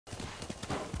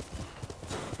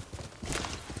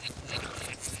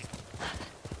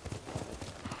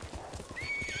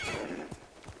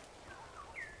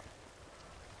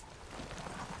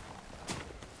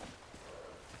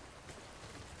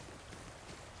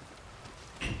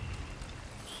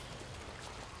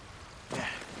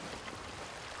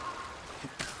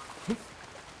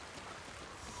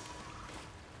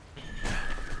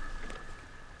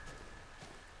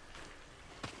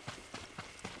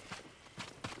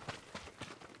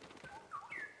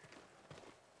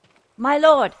My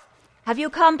lord, have you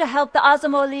come to help the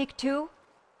Azamo League too?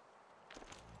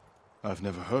 I've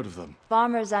never heard of them.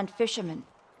 Farmers and fishermen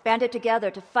banded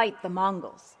together to fight the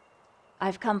Mongols.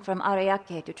 I've come from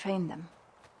Ariake to train them.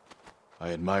 I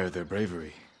admire their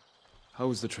bravery. How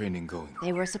is the training going?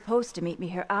 They were supposed to meet me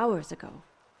here hours ago.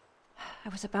 I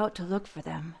was about to look for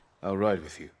them. I'll ride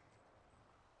with you.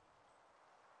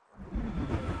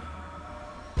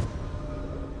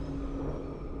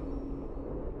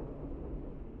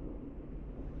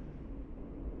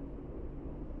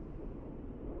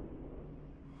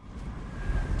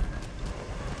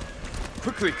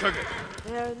 Quickly, Kage!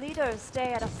 Their leaders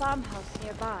stay at a farmhouse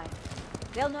nearby.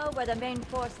 They'll know where the main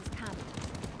force is camped.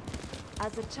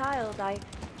 As a child, I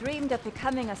dreamed of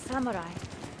becoming a samurai.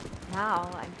 Now,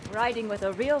 I'm riding with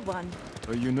a real one.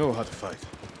 But you know how to fight,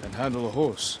 and handle a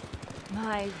horse.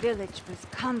 My village was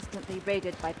constantly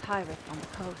raided by pirates on the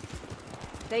coast.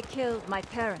 They killed my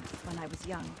parents when I was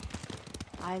young.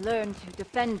 I learned to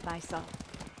defend myself.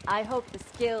 I hope the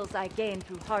skills I gained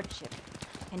through hardship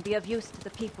can be of use to the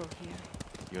people here.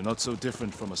 You're not so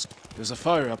different from us. There's a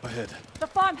fire up ahead. The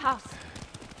farmhouse!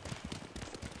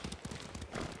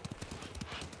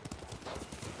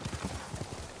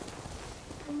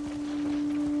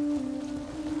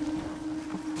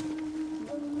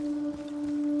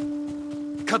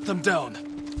 Cut them down!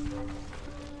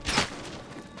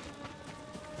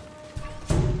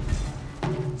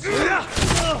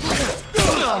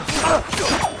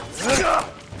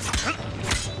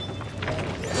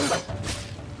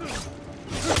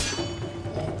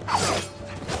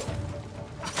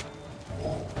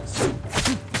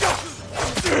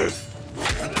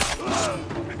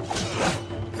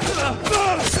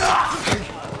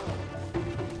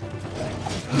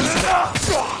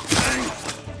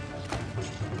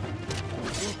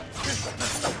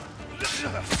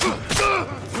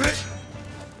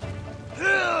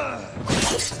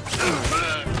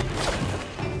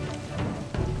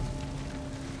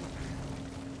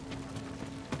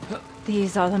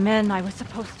 These are the men I was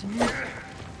supposed to meet.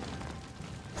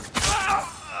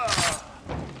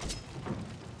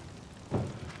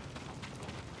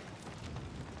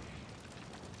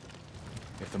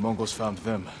 If the Mongols found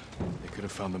them, they could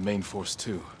have found the main force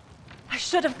too. I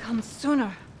should have come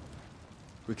sooner.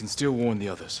 We can still warn the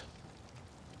others.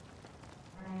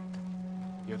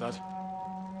 Hear that?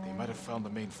 They might have found the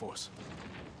main force.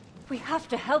 We have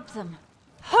to help them.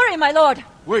 Hurry, my lord!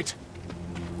 Wait!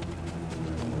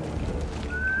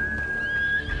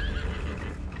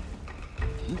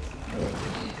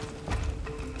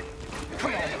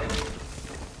 Come on!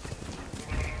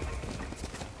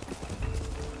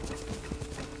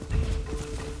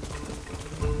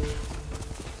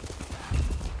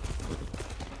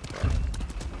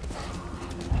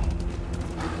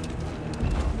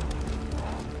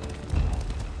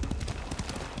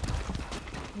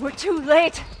 We're too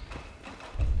late!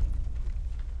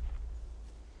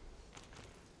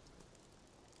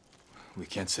 We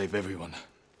can't save everyone.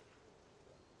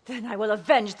 Then I will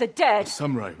avenge the dead! The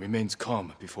samurai remains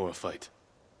calm before a fight.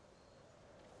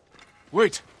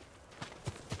 Wait!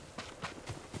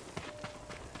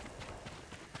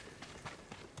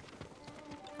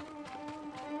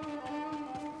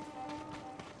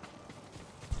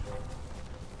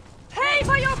 Pay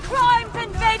for your crimes,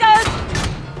 invaders!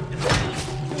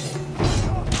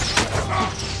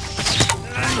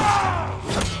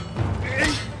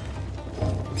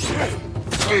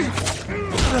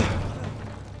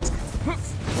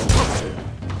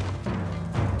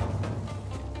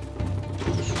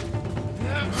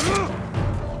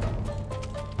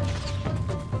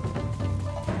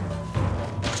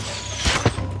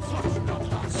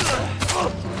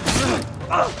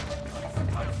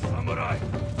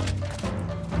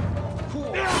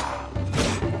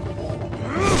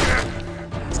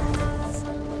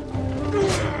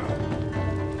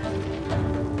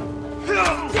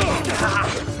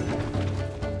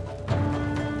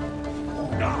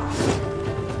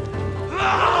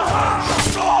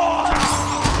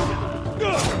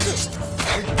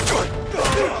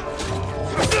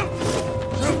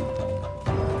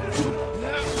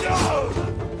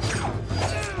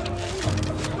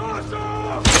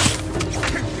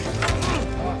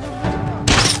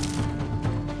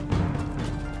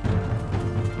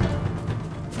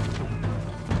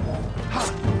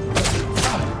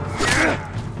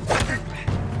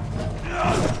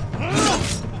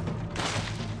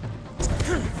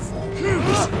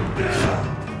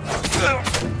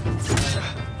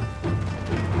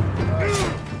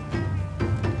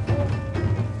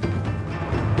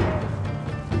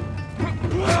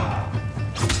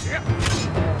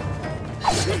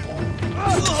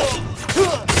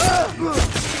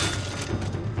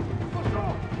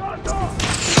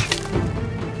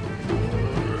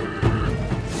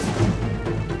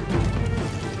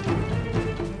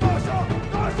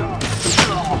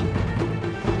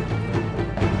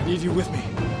 need you with me.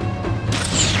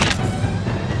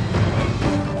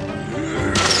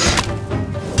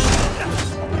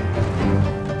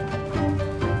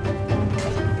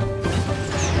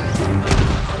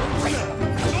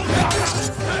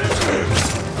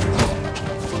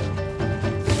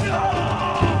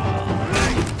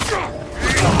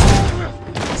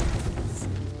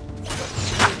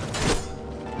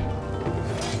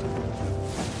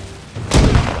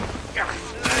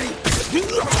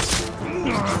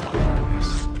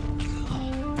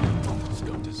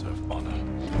 Don't deserve honor.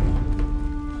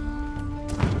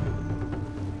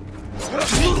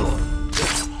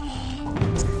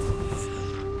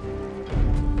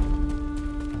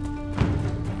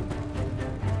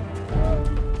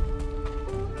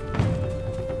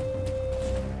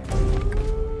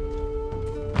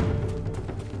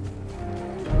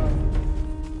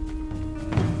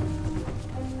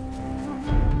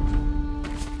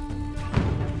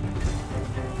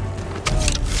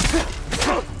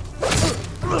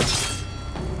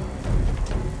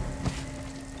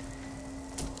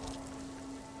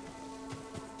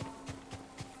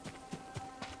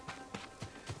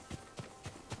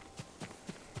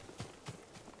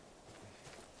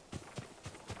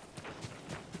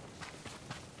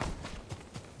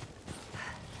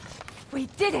 We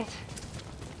did it!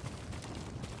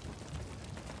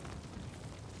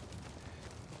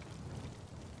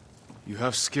 You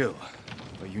have skill,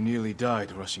 but you nearly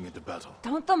died rushing into battle.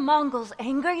 Don't the Mongols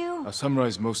anger you? A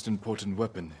samurai's most important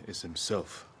weapon is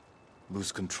himself.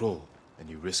 Lose control, and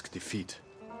you risk defeat.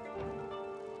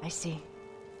 I see.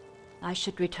 I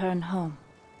should return home.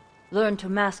 Learn to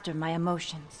master my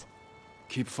emotions.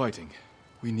 Keep fighting.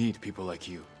 We need people like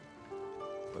you.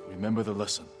 But remember the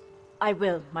lesson. I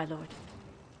will, my lord.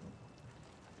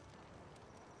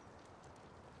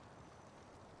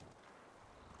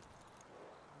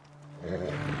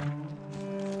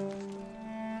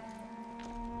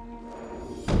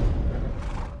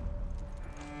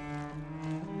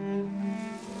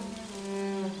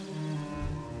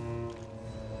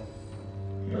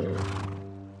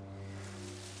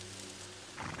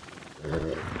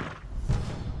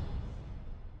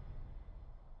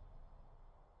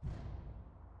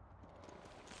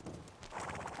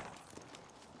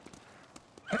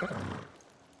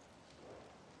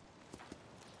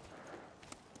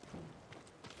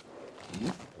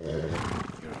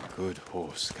 You're a good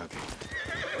horse, Kage.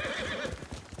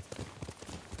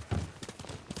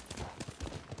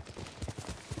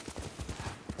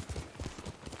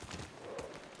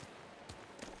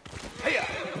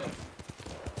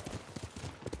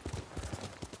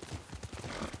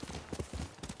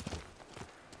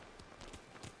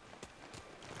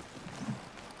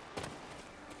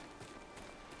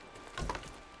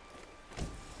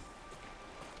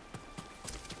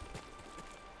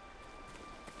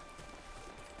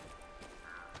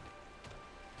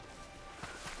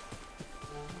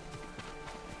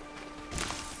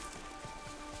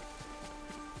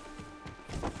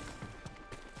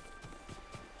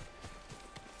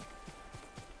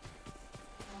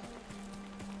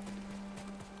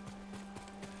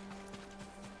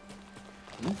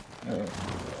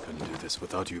 Couldn't do this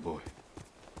without you, boy.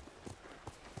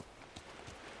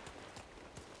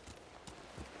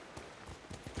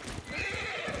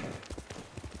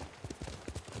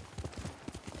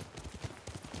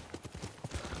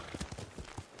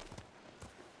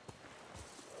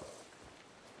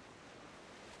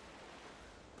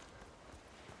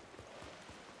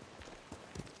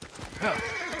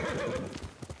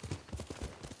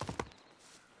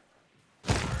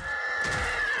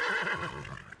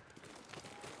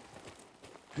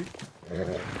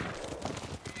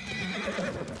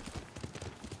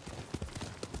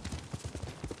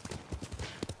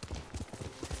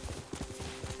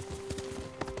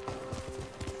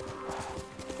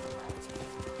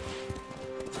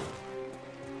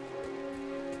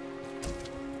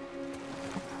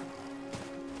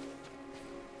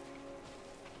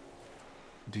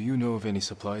 Do you know of any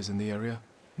supplies in the area?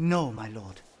 No, my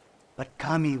lord. But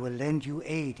Kami will lend you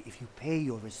aid if you pay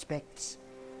your respects.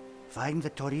 Find the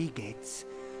Torii gates,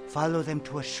 follow them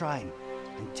to a shrine,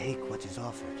 and take what is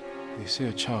offered. They say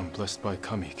a charm blessed by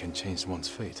Kami can change one's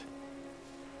fate.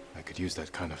 I could use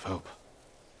that kind of help.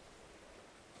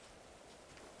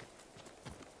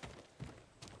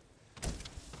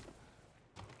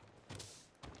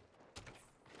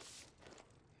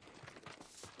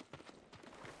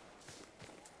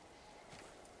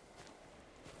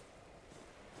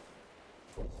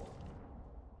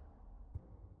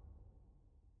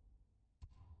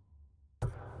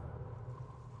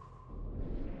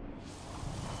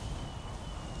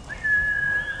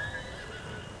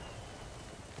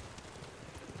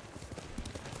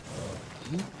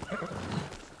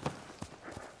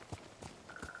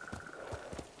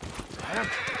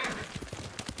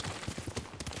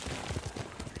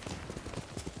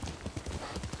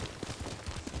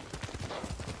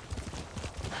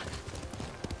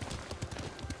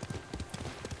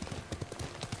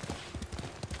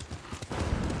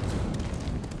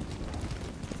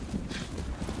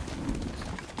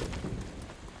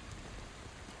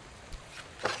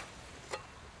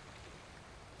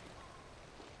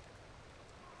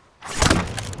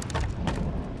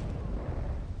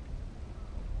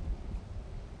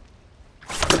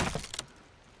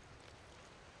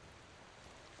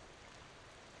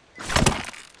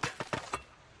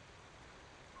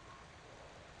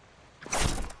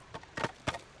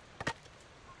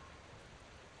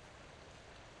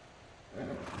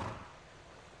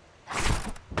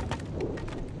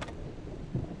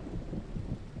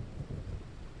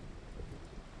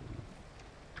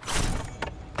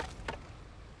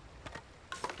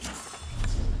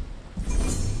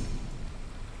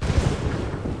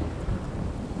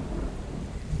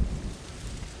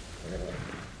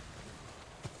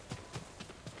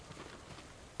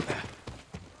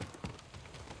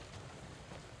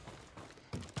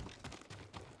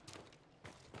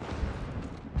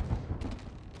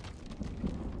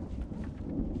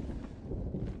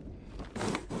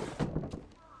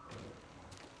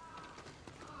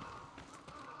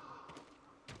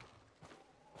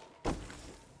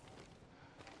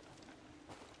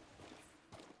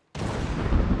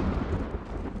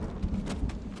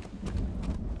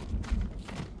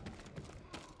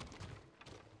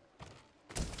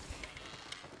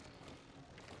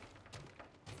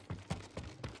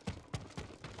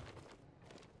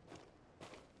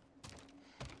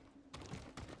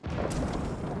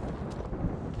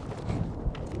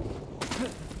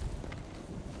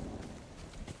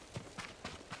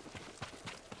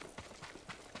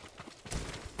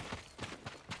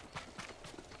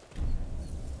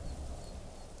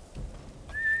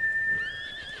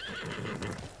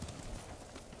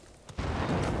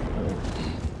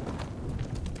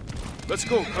 Let's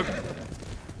go, Kage.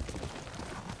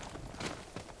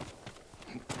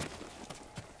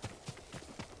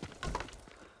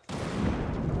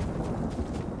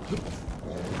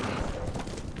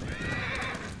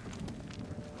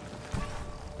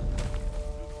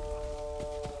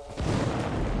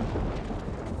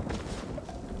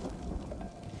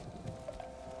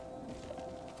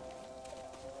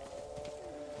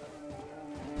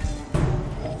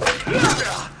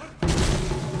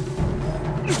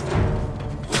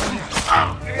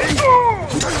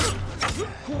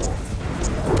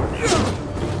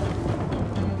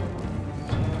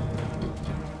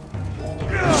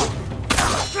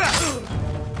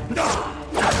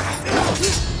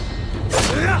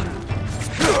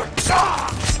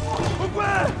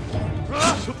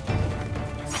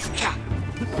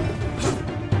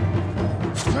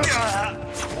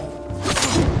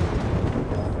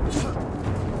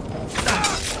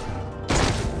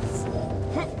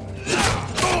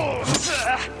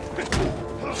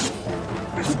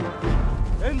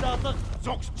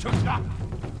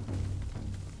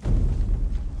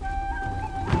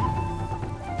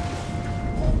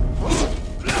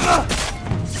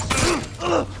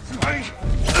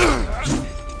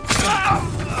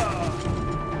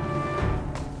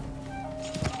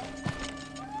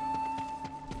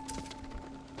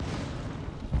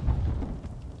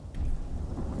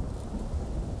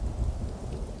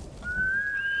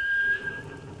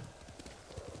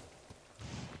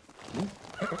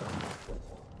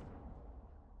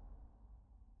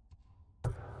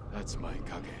 That's my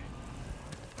Kage.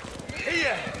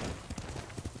 Here!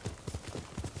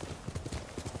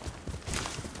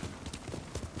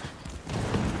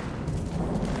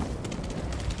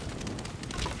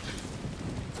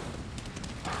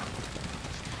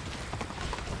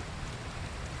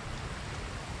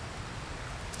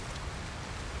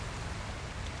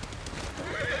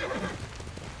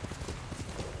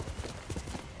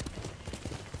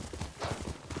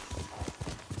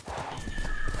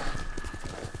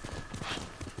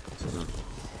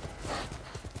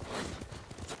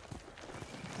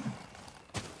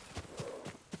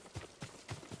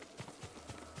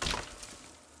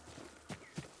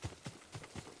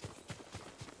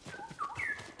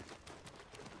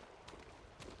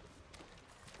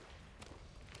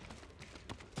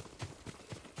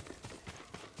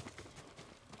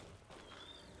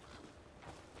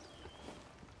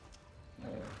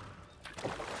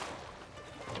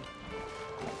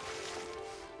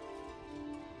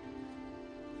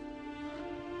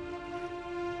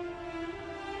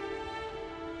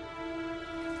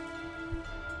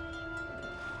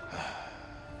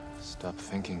 Stop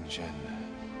thinking, Jen.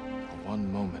 For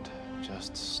one moment,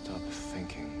 just stop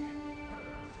thinking.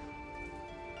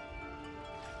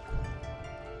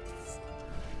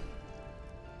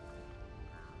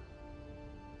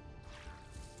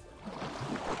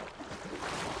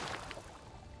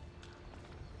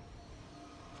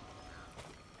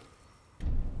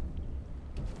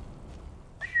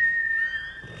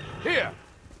 Here!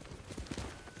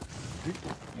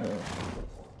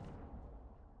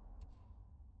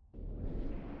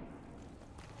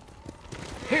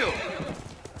 Hill!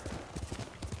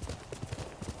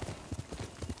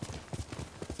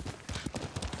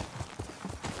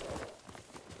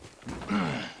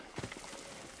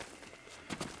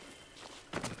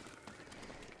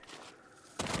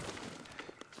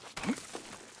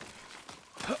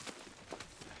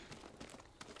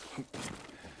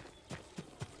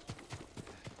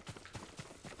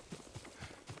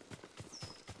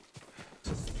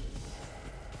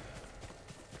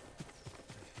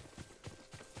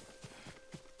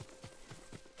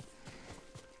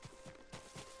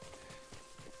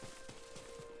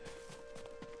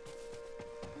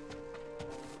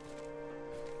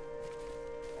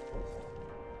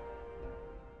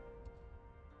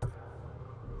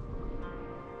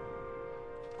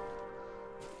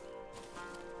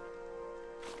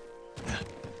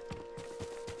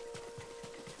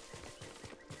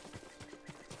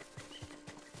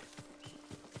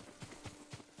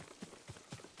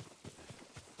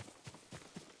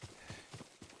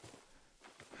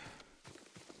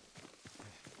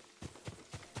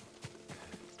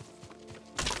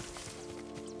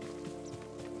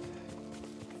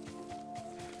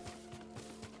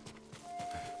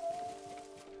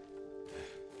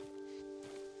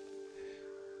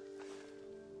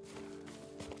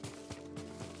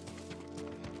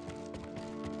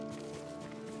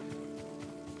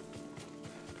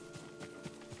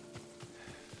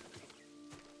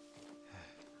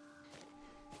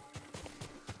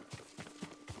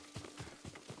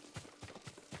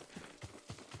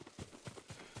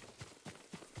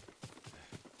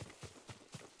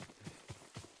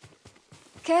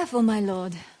 Careful, my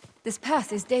lord. This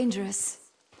path is dangerous.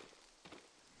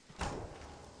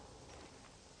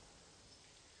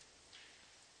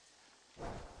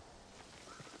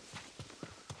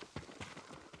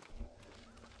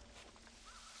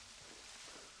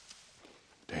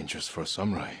 Dangerous for a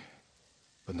samurai,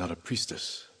 but not a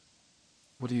priestess.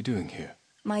 What are you doing here?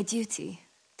 My duty,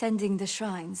 tending the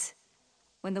shrines.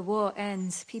 When the war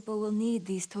ends, people will need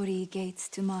these torii gates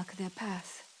to mark their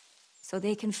path, so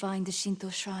they can find the Shinto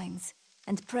shrines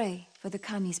and pray for the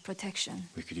kami's protection.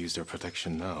 We could use their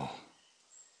protection now.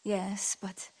 Yes,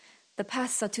 but the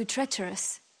paths are too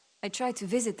treacherous. I tried to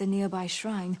visit the nearby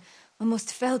shrine,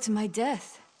 almost fell to my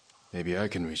death. Maybe I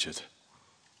can reach it.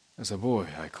 As a boy,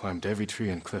 I climbed every tree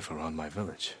and cliff around my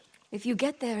village. If you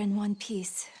get there in one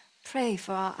piece, pray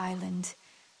for our island,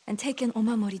 and take an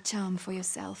omamori charm for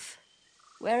yourself.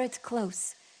 Wear it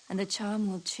close, and the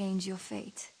charm will change your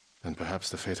fate. And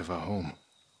perhaps the fate of our home.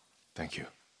 Thank you.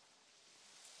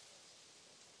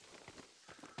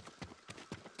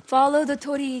 Follow the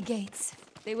torii gates.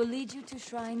 They will lead you to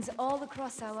shrines all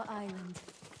across our island,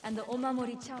 and the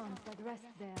omamori charms that rest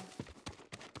there.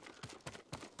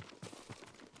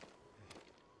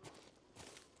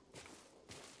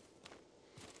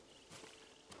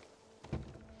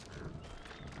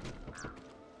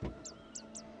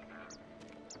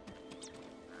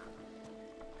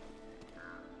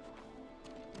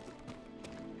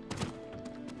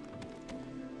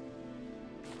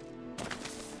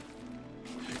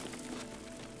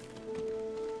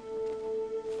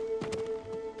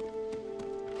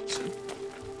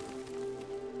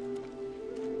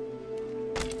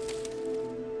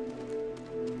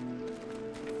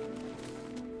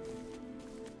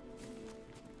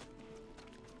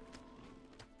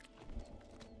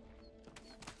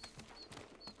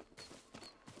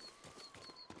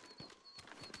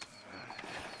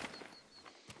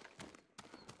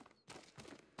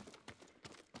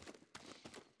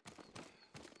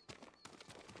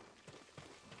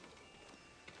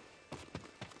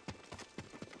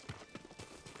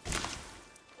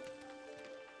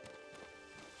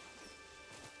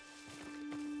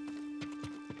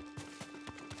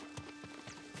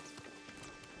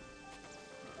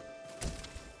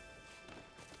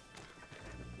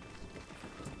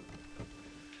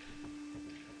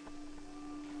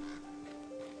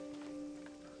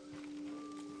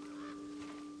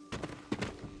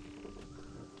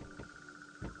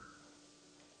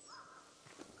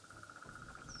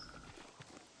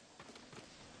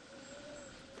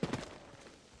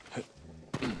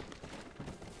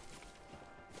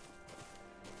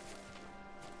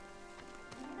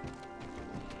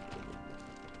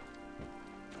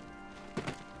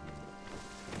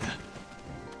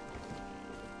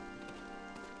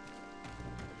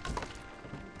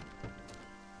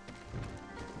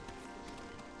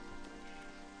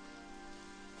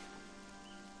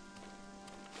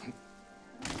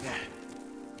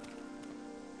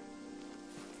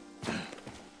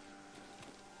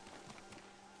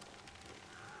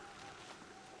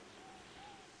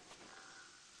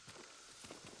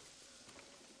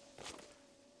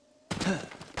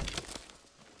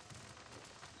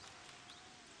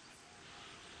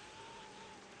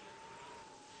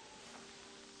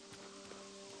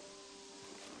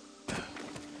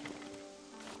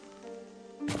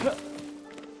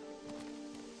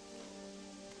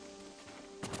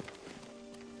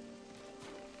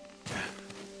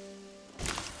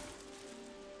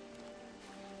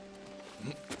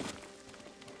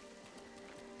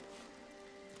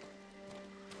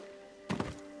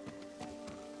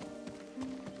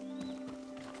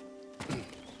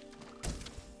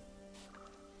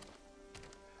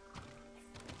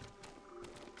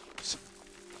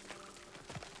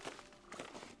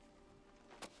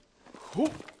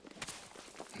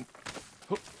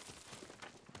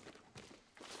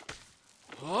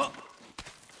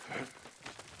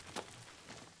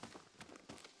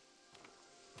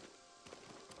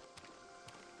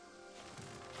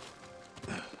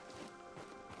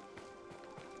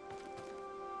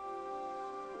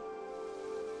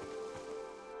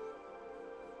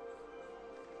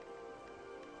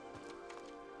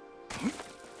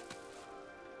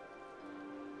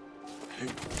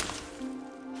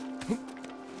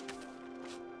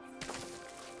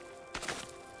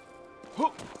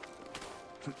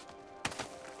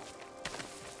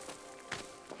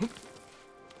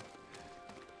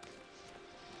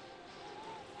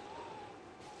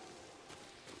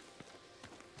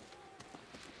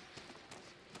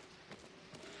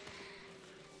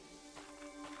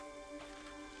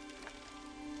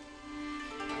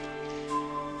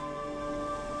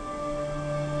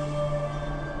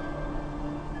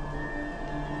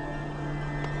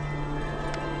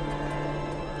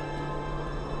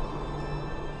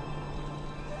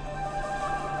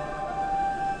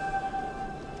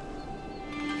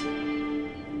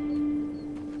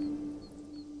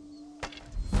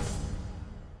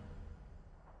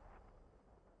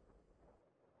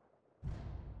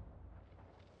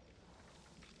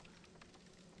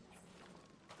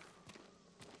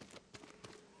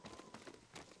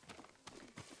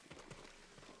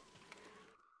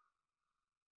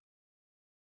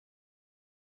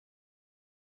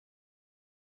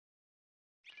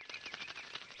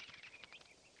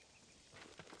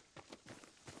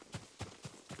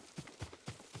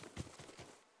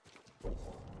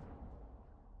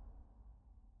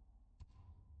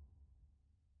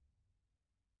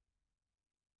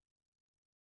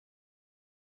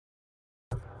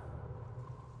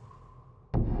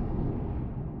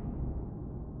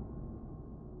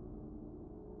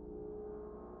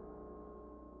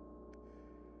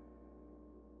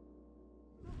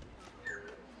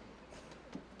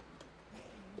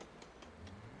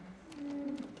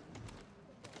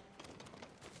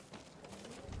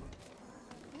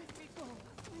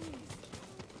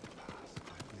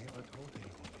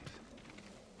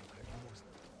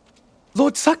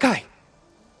 Lord Sakai!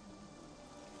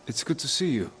 It's good to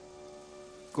see you.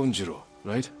 Gonjiro,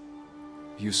 right?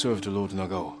 You served Lord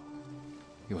Nagao.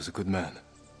 He was a good man.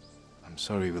 I'm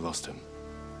sorry we lost him.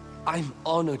 I'm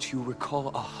honored you recall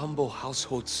a humble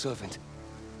household servant.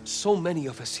 So many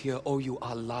of us here owe you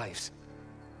our lives.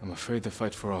 I'm afraid the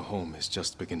fight for our home is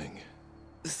just beginning.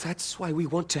 That's why we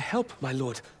want to help, my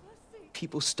lord.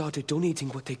 People started donating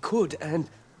what they could, and...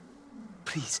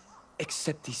 Please,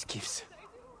 accept these gifts.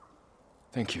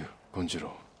 Thank you,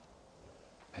 Gonjiro.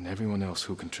 And everyone else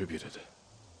who contributed.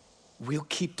 We'll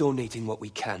keep donating what we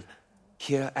can,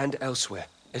 here and elsewhere,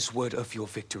 as word of your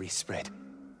victory spread.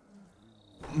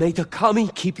 May the Kami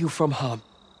keep you from harm.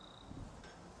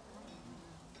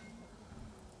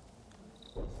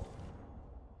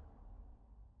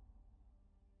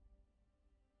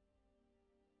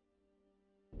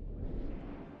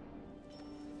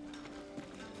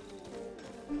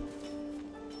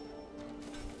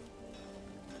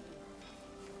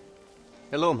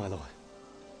 Hello, my lord.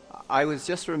 I was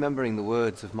just remembering the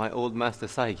words of my old master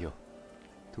Saigyo.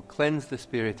 To cleanse the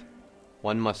spirit,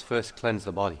 one must first cleanse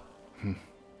the body.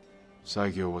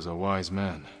 Saigyo was a wise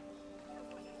man,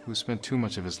 who spent too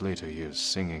much of his later years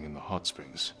singing in the hot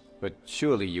springs. But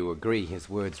surely you agree his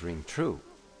words ring true.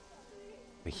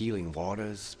 The healing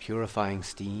waters, purifying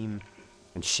steam,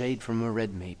 and shade from a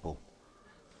red maple.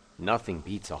 Nothing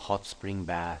beats a hot spring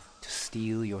bath to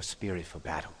steel your spirit for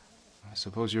battle. I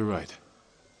suppose you're right.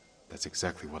 That's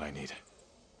exactly what I need.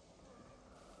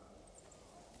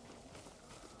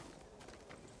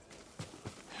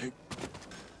 It's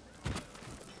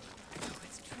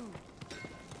true.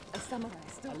 A samurai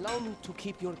still... Allow me to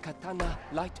keep your katana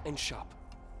light and sharp.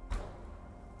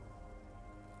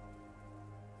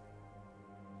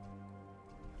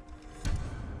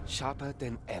 Sharper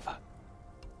than ever.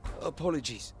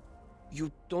 Apologies.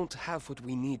 You don't have what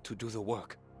we need to do the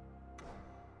work.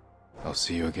 I'll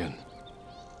see you again.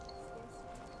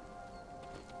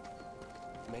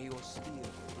 May your steel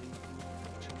bring you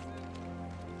fortune.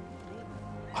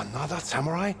 Another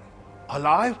samurai?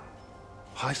 Alive?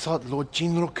 I thought Lord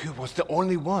Jinroku was the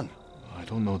only one. I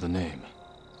don't know the name.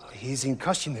 He's in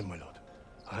Kashine, my lord.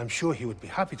 I'm sure he would be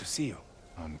happy to see you.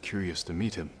 I'm curious to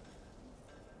meet him.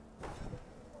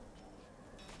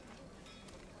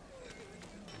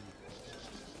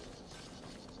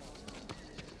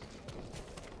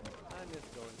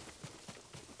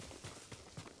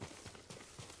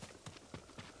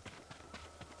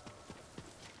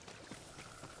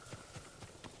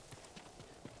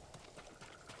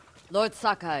 Lord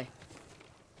Sakai.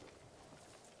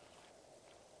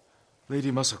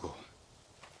 Lady Masako,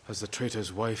 has the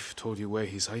traitor's wife told you where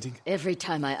he's hiding? Every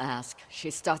time I ask,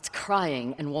 she starts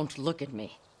crying and won't look at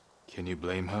me. Can you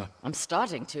blame her? I'm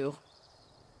starting to.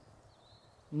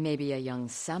 Maybe a young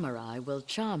samurai will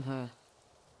charm her.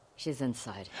 She's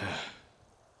inside.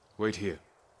 Wait here.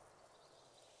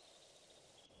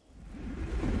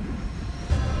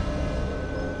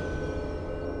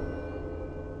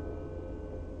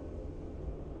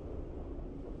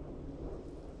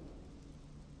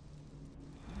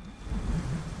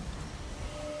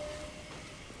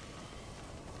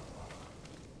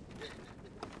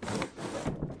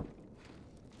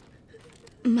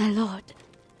 My lord.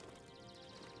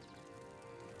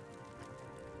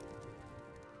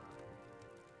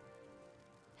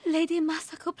 Lady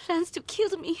Masako plans to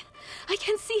kill me. I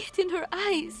can see it in her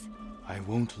eyes. I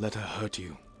won't let her hurt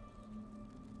you.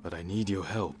 But I need your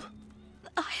help.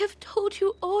 I have told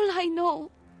you all I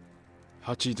know.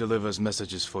 Hachi delivers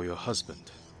messages for your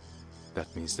husband.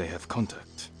 That means they have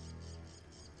contact.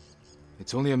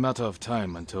 It's only a matter of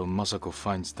time until Masako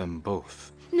finds them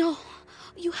both. No,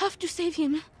 you have to save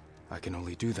him. I can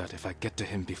only do that if I get to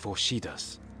him before she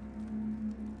does.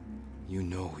 You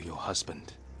know your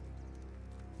husband.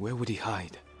 Where would he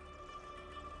hide?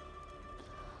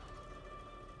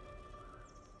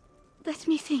 Let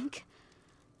me think.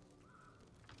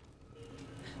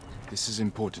 This is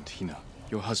important, Hina.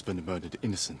 Your husband murdered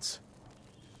innocents.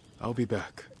 I'll be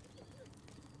back.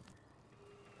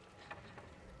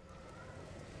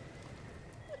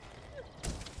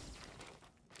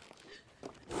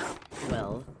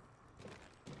 Well,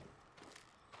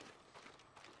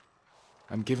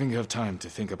 I'm giving her time to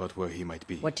think about where he might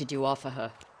be. what did you offer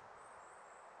her?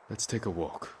 Let's take a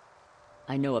walk.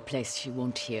 I know a place she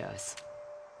won't hear us.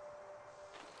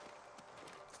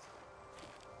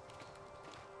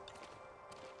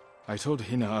 I told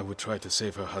Hina I would try to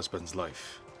save her husband's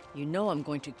life. You know I'm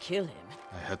going to kill him,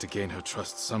 I had to gain her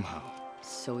trust somehow.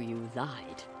 so you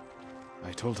lied.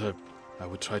 I told her I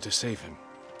would try to save him.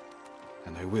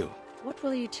 And I will. What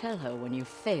will you tell her when you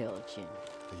fail, Jin?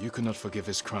 You cannot forgive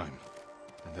his crime.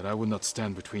 and that I would not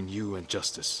stand between you and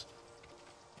justice.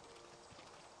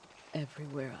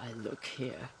 Everywhere I look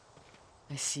here,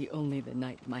 I see only the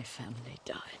night my family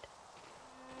died.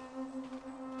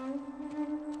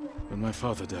 When my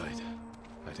father died,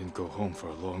 I didn't go home for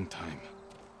a long time.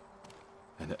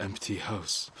 An empty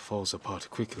house falls apart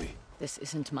quickly. This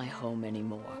isn't my home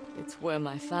anymore. It's where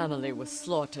my family was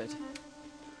slaughtered.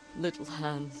 Little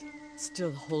hands,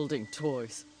 still holding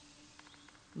toys.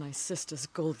 My sister's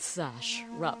gold sash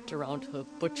wrapped around her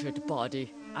butchered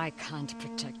body. I can't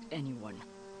protect anyone.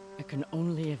 I can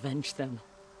only avenge them.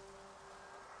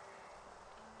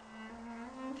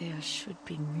 There should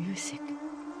be music.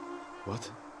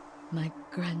 What? My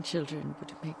grandchildren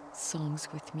would make songs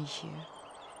with me here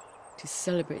to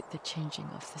celebrate the changing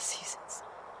of the seasons.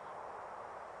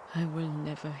 I will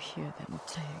never hear them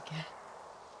play again.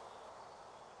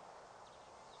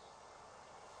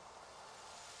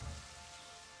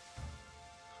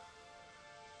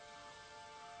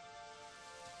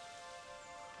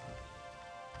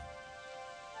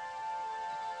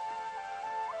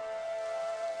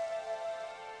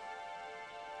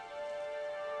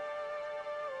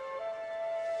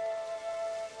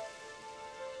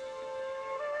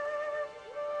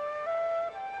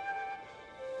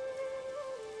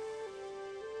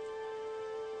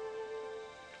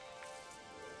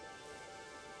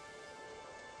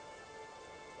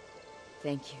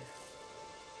 Thank you.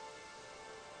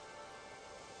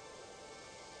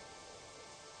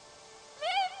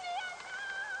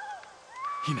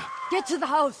 Hina! Get to the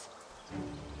house!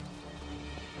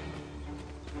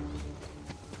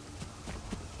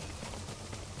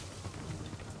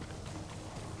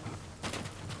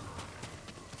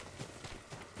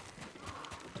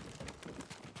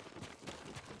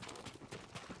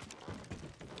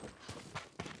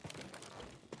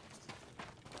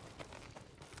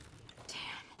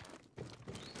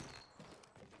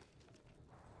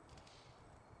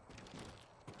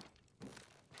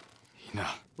 Hina.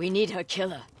 We need her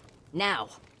killer. Now.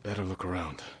 Better look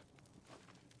around.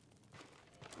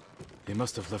 They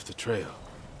must have left a trail.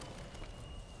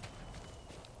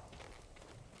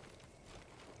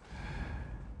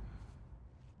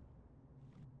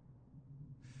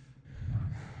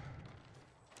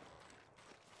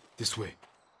 This way.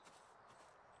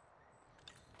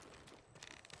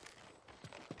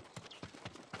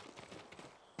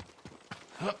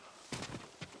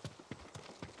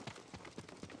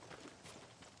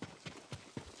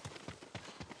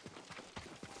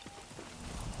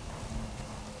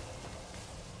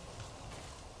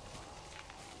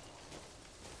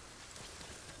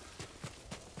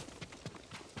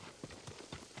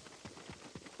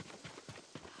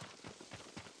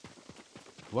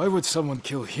 Why would someone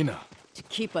kill Hina? To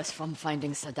keep us from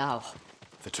finding Sadao.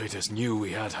 The traitors knew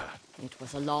we had her. It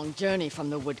was a long journey from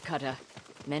the woodcutter.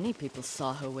 Many people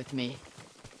saw her with me.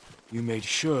 You made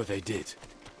sure they did.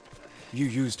 You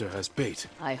used her as bait.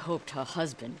 I hoped her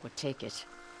husband would take it.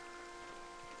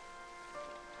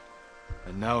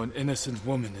 And now an innocent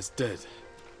woman is dead.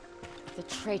 The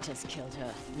traitors killed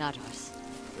her, not us.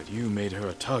 But you made her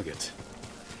a target.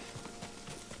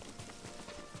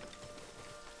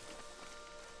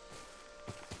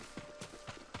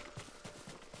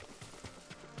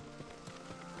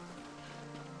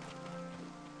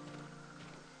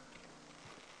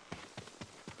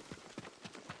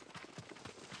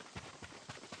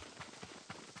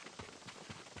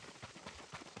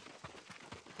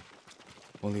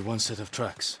 Only one set of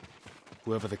tracks.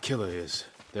 Whoever the killer is,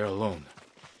 they're alone.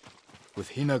 With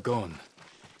Hina gone,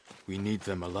 we need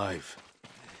them alive.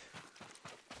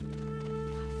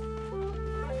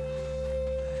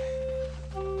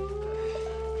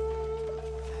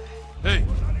 Hey!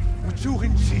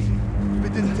 suchen Sie.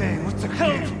 Bitte sehen, was zu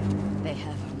help! They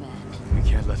have her man. We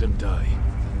can't let him die.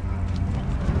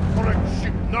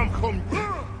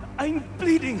 I'm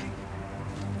bleeding!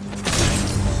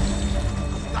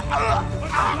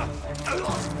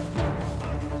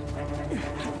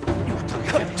 You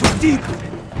cut too deep!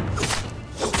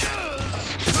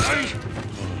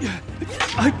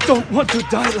 I don't want to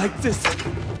die like this!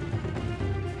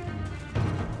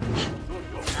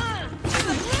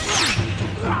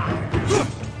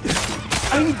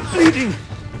 I'm bleeding!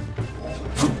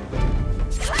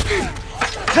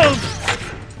 Help!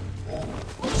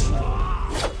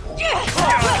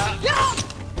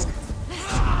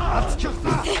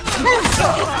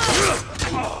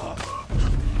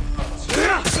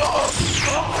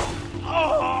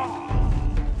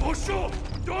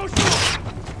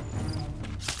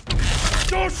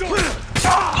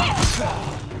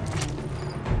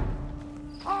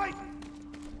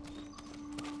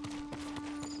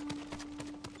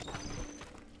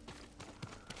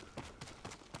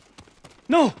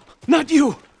 No! Not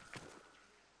you!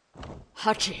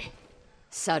 Hachi,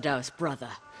 Sadao's brother.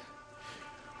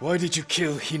 Why did you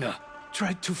kill Hina?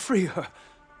 Tried to free her.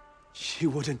 She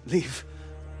wouldn't leave.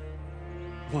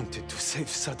 Wanted to save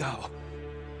Sadao.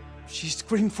 She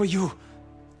screamed for you.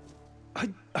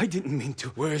 I didn't mean to.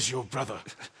 Where's your brother?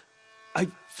 I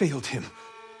failed him.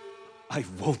 I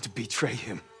won't betray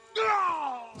him.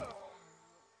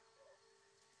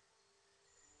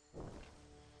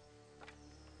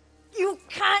 You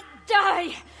can't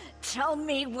die! Tell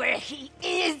me where he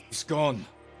is! He's gone.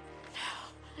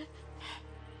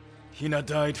 Hina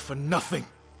died for nothing.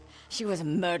 She was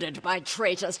murdered by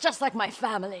traitors, just like my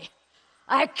family.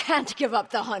 I can't give up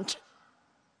the hunt.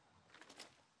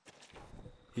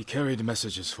 He carried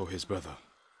messages for his brother.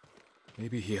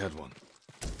 Maybe he had one.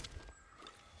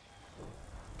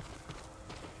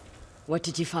 What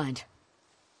did you find?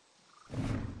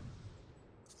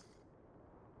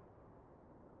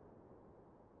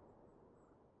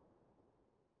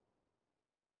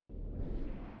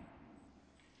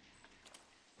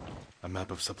 A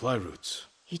map of supply routes.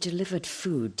 He delivered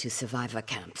food to survivor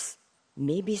camps.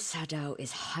 Maybe Sadao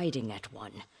is hiding at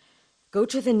one. Go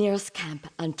to the nearest camp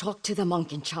and talk to the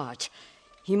monk in charge.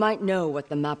 He might know what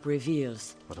the map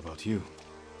reveals. What about you?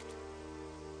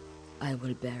 I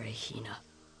will bury Hina.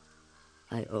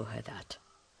 I owe her that.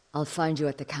 I'll find you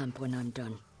at the camp when I'm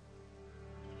done.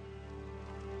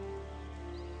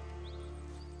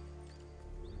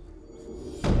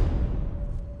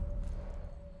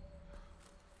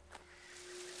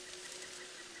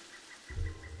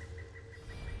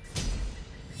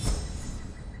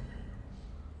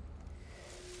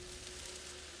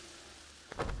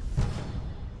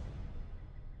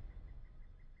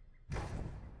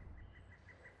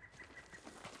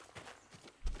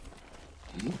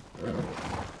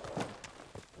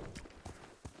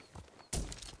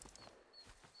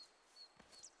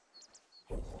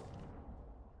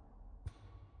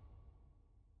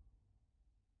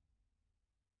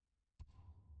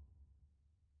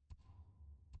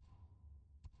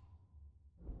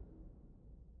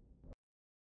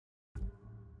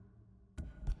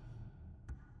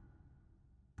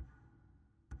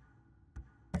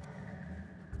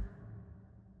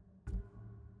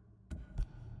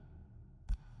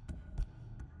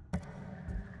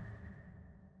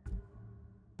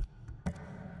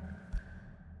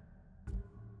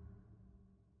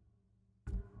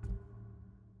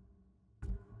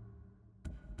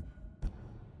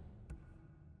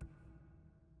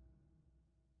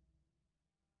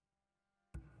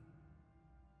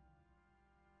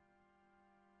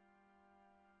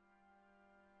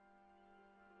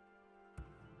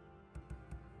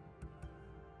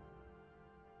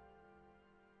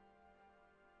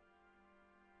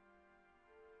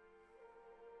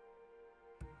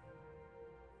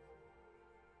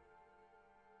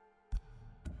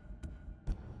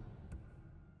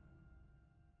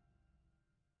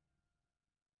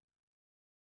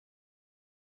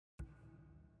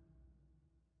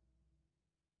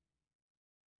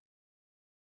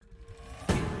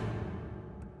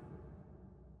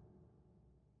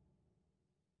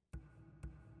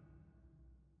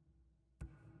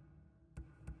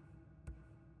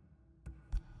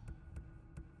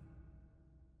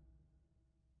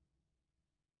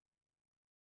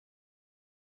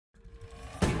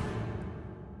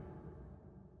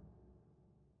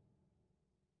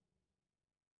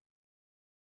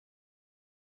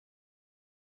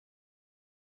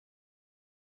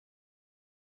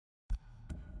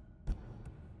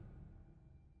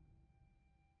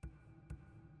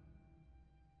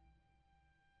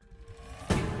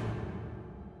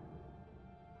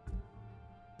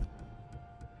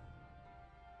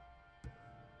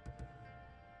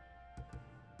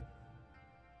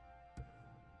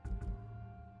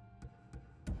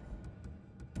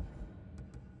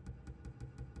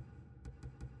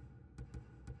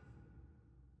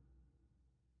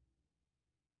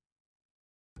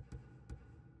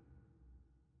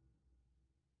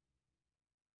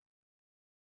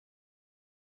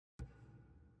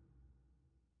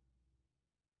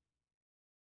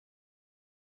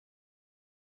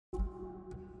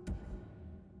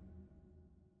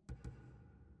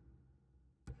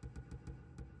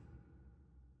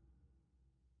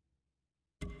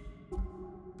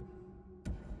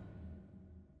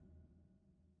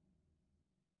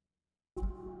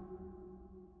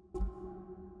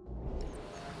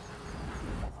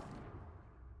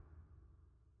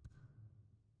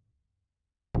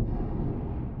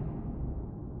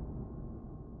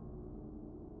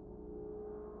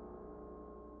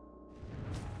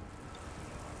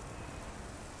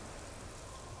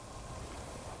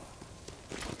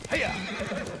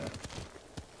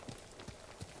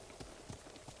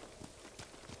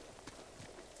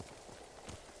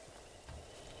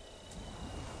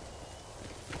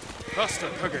 Faster,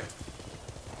 Kage!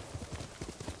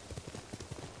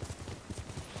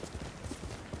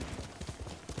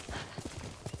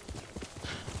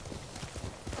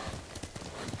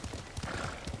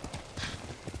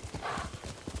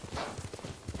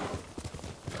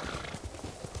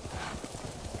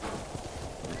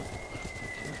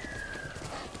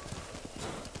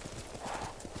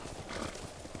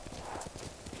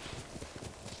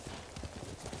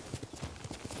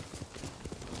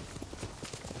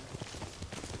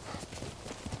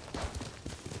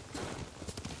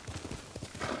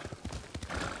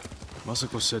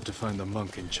 Masako said to find the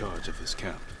monk in charge of his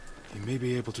camp. He may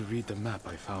be able to read the map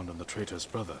I found on the traitor's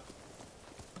brother.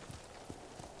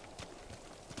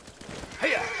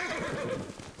 Hiya!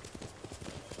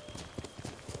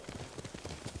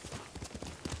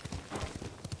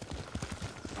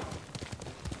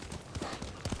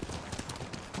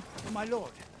 My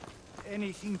lord,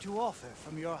 anything to offer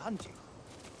from your hunting?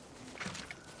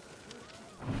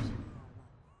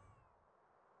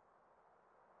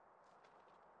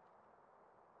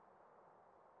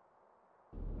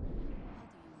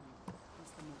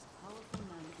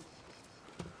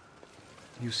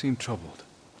 You seem troubled.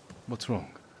 What's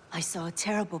wrong? I saw a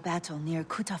terrible battle near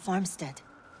Kuta farmstead.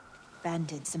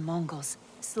 Bandits and Mongols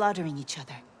slaughtering each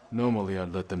other. Normally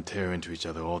I'd let them tear into each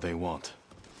other all they want.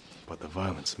 But the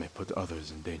violence may put others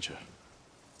in danger.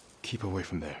 Keep away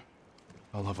from there.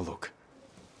 I'll have a look.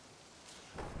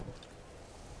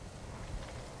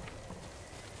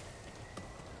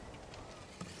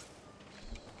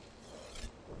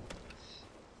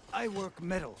 I work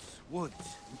metals,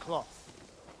 woods, and cloth.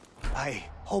 I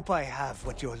hope I have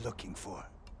what you're looking for.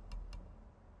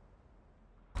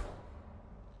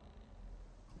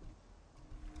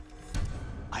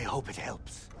 I hope it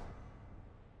helps.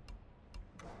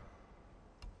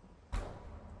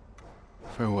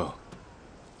 Farewell.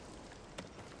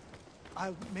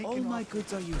 I'll make All an my offer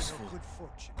goods are for your useful. good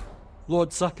fortune.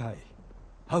 Lord Sakai,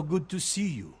 how good to see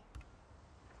you.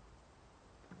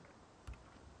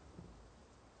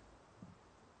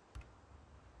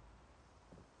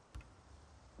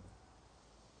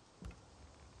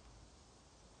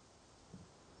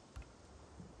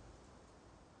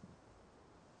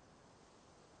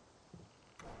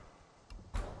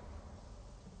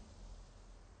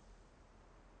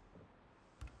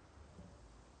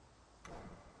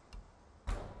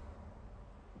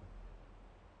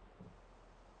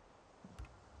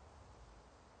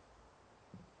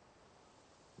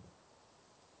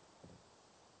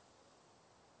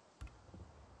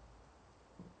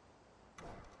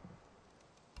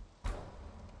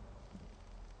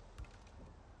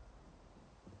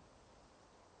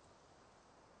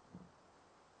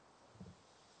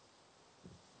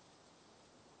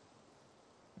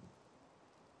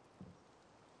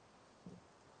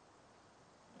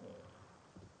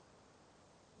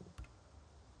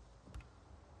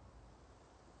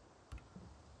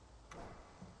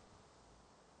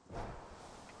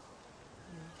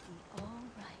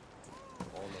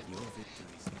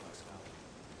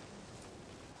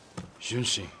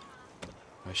 Junshin,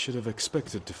 I should have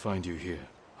expected to find you here.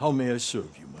 How may I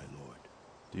serve you, my lord?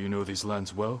 Do you know these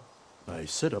lands well? I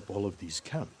set up all of these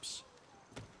camps.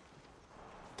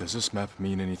 Does this map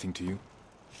mean anything to you?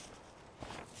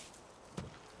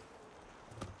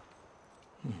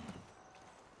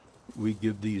 We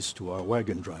give these to our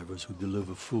wagon drivers who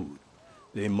deliver food.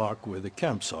 They mark where the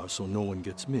camps are so no one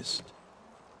gets missed.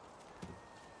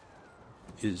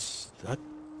 Is that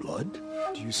blood?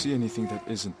 Do you see anything that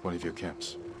isn't one of your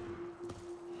camps?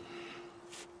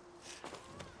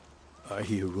 I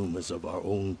hear rumors of our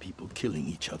own people killing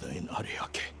each other in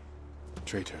Ariake.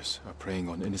 Traitors are preying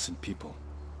on innocent people.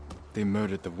 They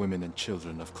murdered the women and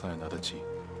children of Clan Adachi.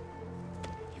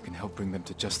 You can help bring them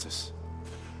to justice.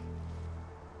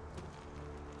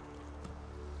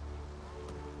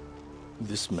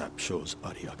 This map shows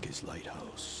Ariake's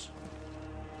lighthouse.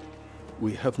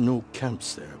 We have no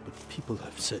camps there, but people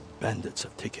have said bandits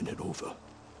have taken it over.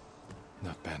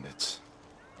 Not bandits.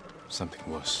 Something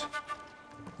worse.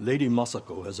 Lady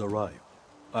Masako has arrived.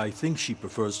 I think she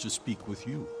prefers to speak with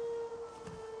you.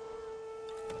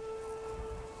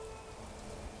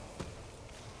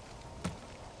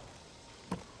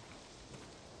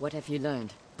 What have you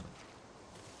learned?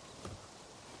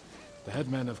 The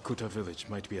headman of Kuta village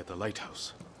might be at the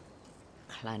lighthouse.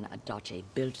 Clan Adachi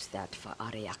built that for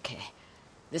Ariake.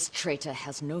 This traitor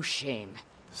has no shame.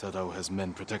 Sadao has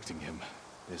men protecting him.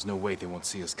 There's no way they won't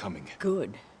see us coming.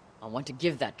 Good. I want to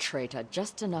give that traitor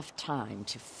just enough time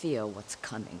to fear what's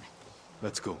coming.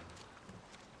 Let's go.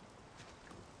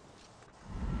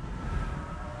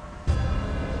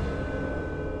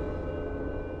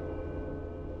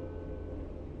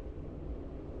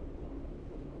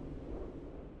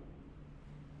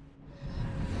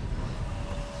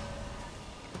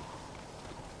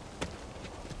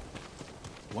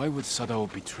 Why would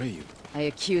Sadao betray you? I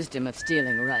accused him of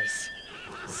stealing rice.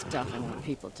 Stuff I want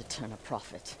people to turn a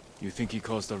profit. You think he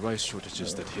caused the rice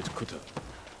shortages that hit Kuta?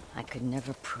 I could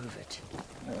never prove it.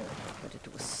 But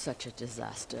it was such a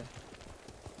disaster.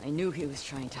 I knew he was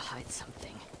trying to hide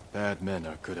something. Bad men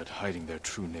are good at hiding their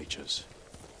true natures.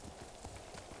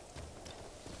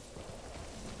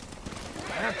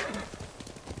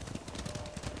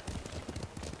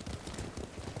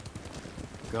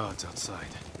 Guards outside.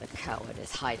 The coward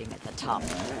is hiding at the top.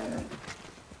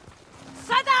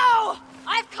 Sadao!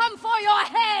 I've come for your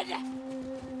head!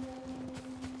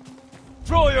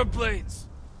 Draw your blades!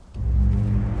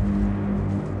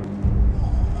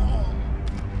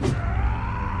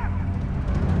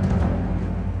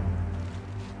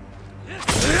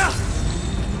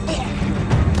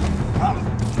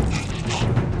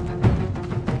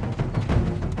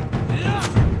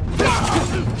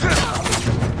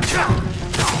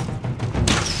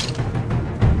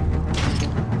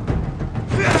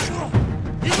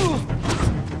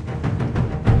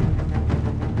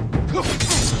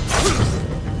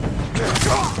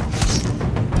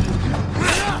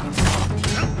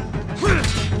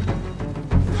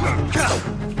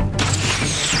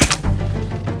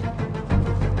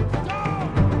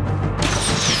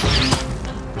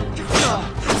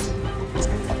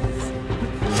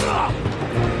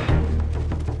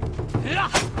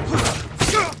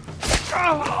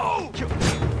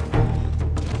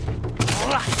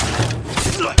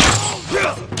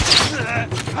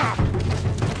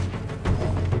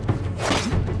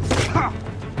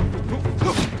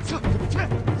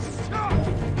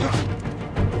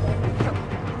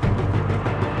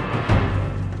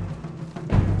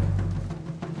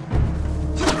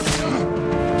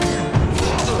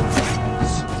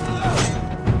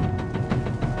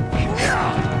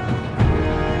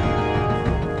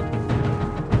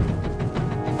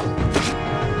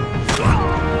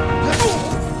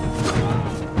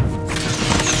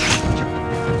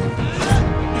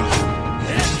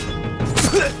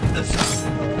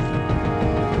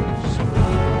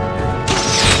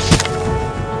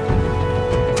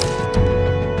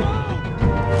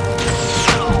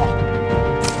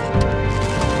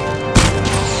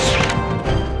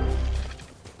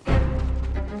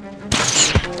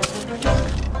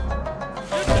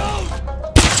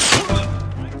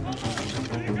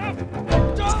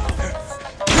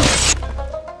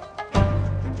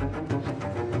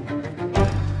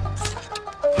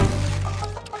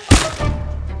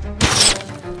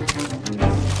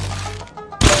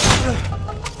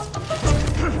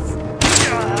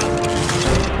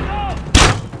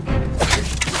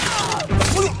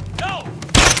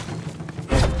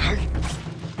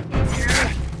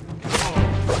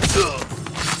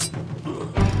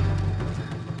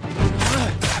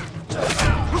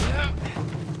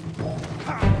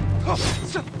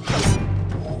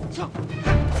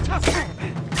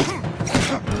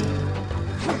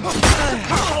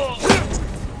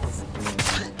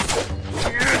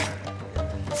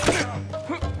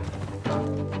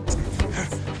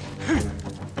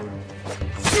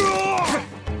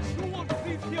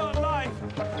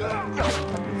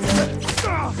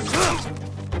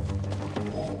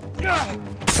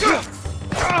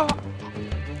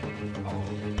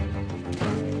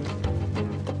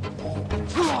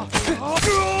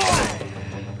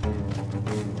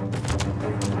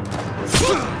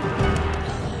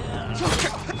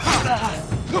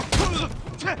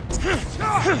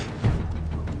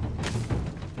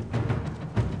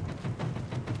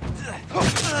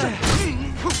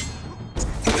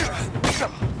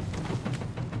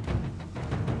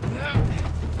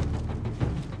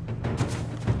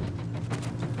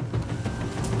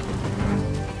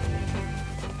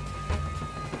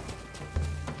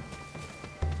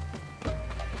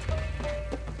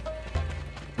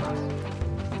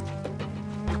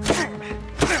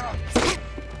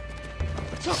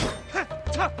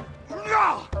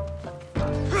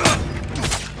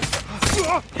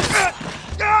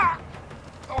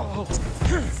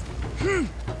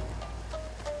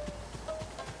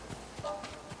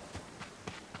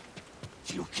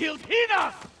 You killed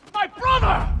Hina! My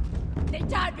brother! They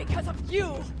died because of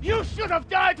you! You should have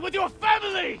died with your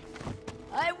family!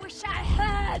 I wish I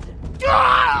had!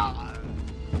 Ah!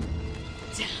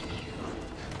 Damn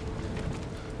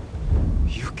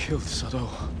you. You killed Sadao.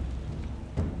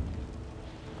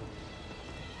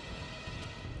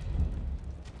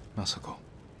 Masako.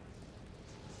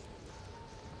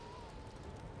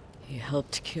 He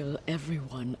helped kill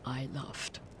everyone I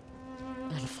loved.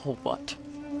 And for what?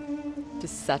 To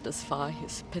satisfy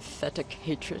his pathetic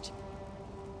hatred.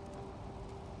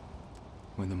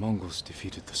 When the Mongols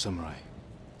defeated the samurai,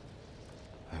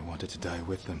 I wanted to die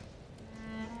with them.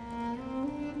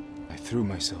 I threw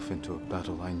myself into a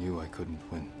battle I knew I couldn't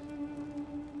win.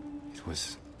 It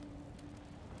was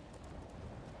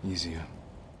easier.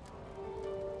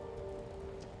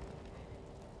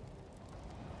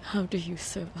 How do you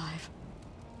survive?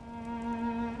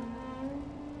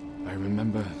 I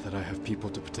remember that I have people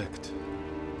to protect,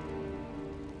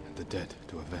 and the dead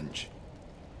to avenge.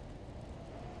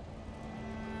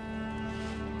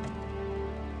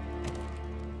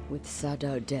 With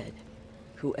Sadao dead,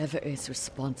 whoever is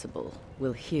responsible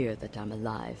will hear that I'm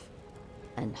alive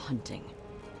and hunting.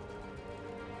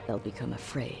 They'll become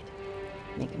afraid,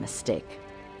 make a mistake.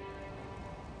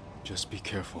 Just be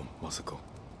careful, Masako.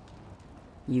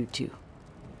 You too.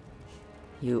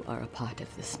 You are a part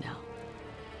of this now.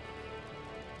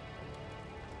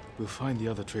 We'll find the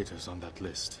other traitors on that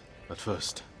list. But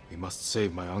first, we must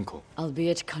save my uncle. I'll be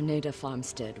at Kaneda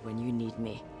Farmstead when you need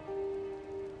me.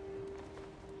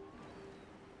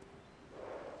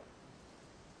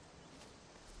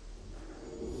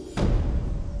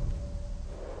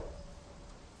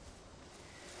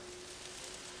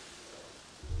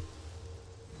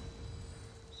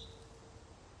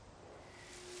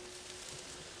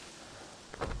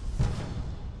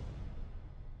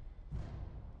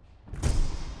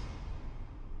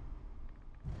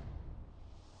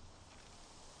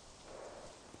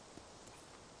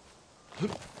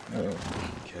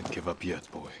 Can't give up yet,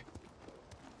 boy.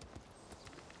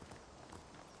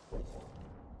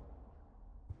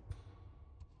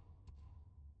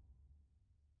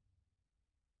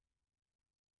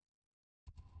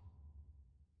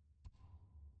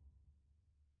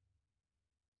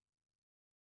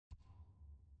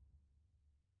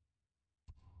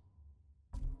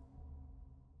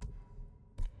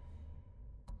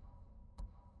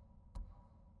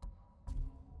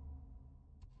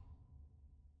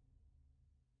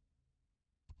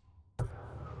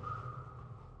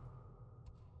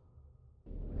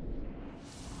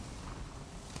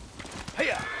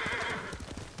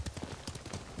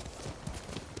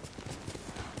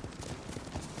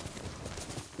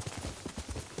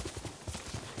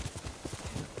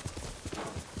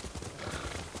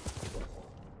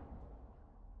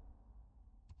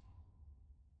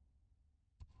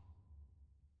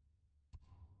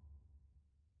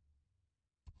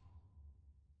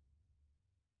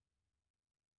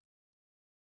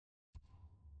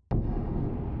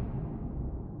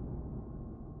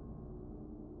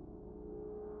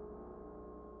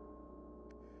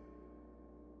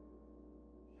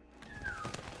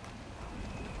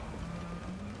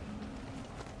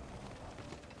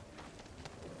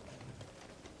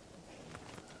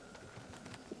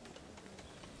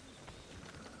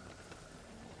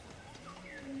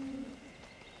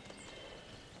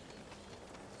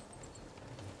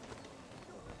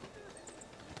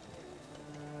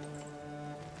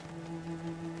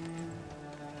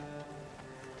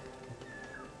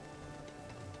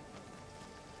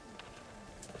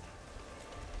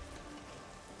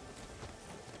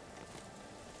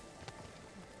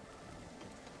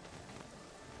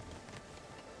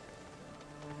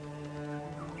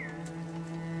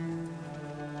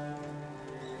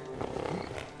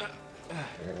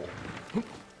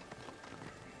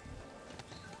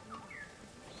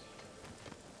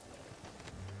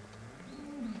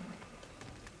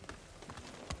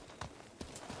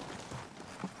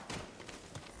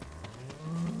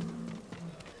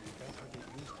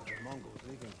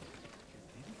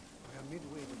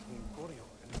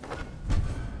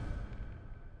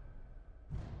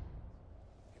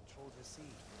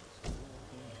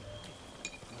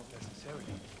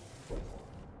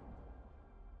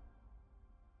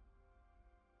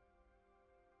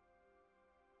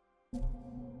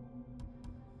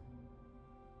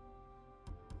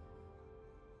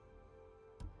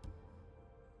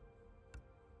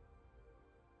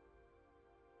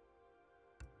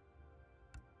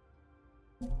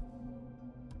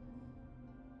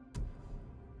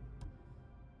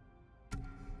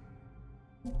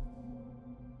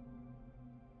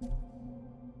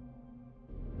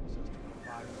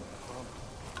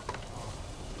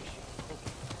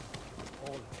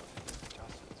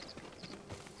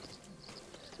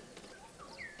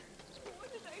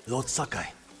 Lord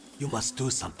Sakai, you must do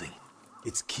something.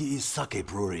 It's Kii's sake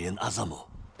brewery in Azamo.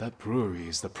 That brewery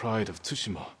is the pride of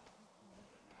Tsushima.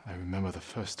 I remember the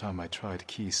first time I tried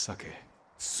Kii's sake.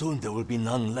 Soon there will be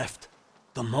none left.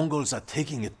 The Mongols are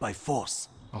taking it by force.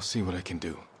 I'll see what I can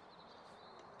do.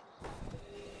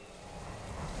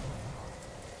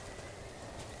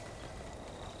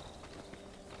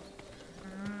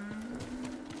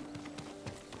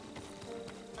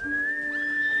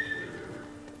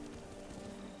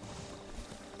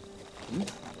 Good,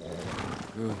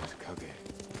 Kage.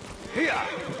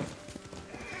 Here!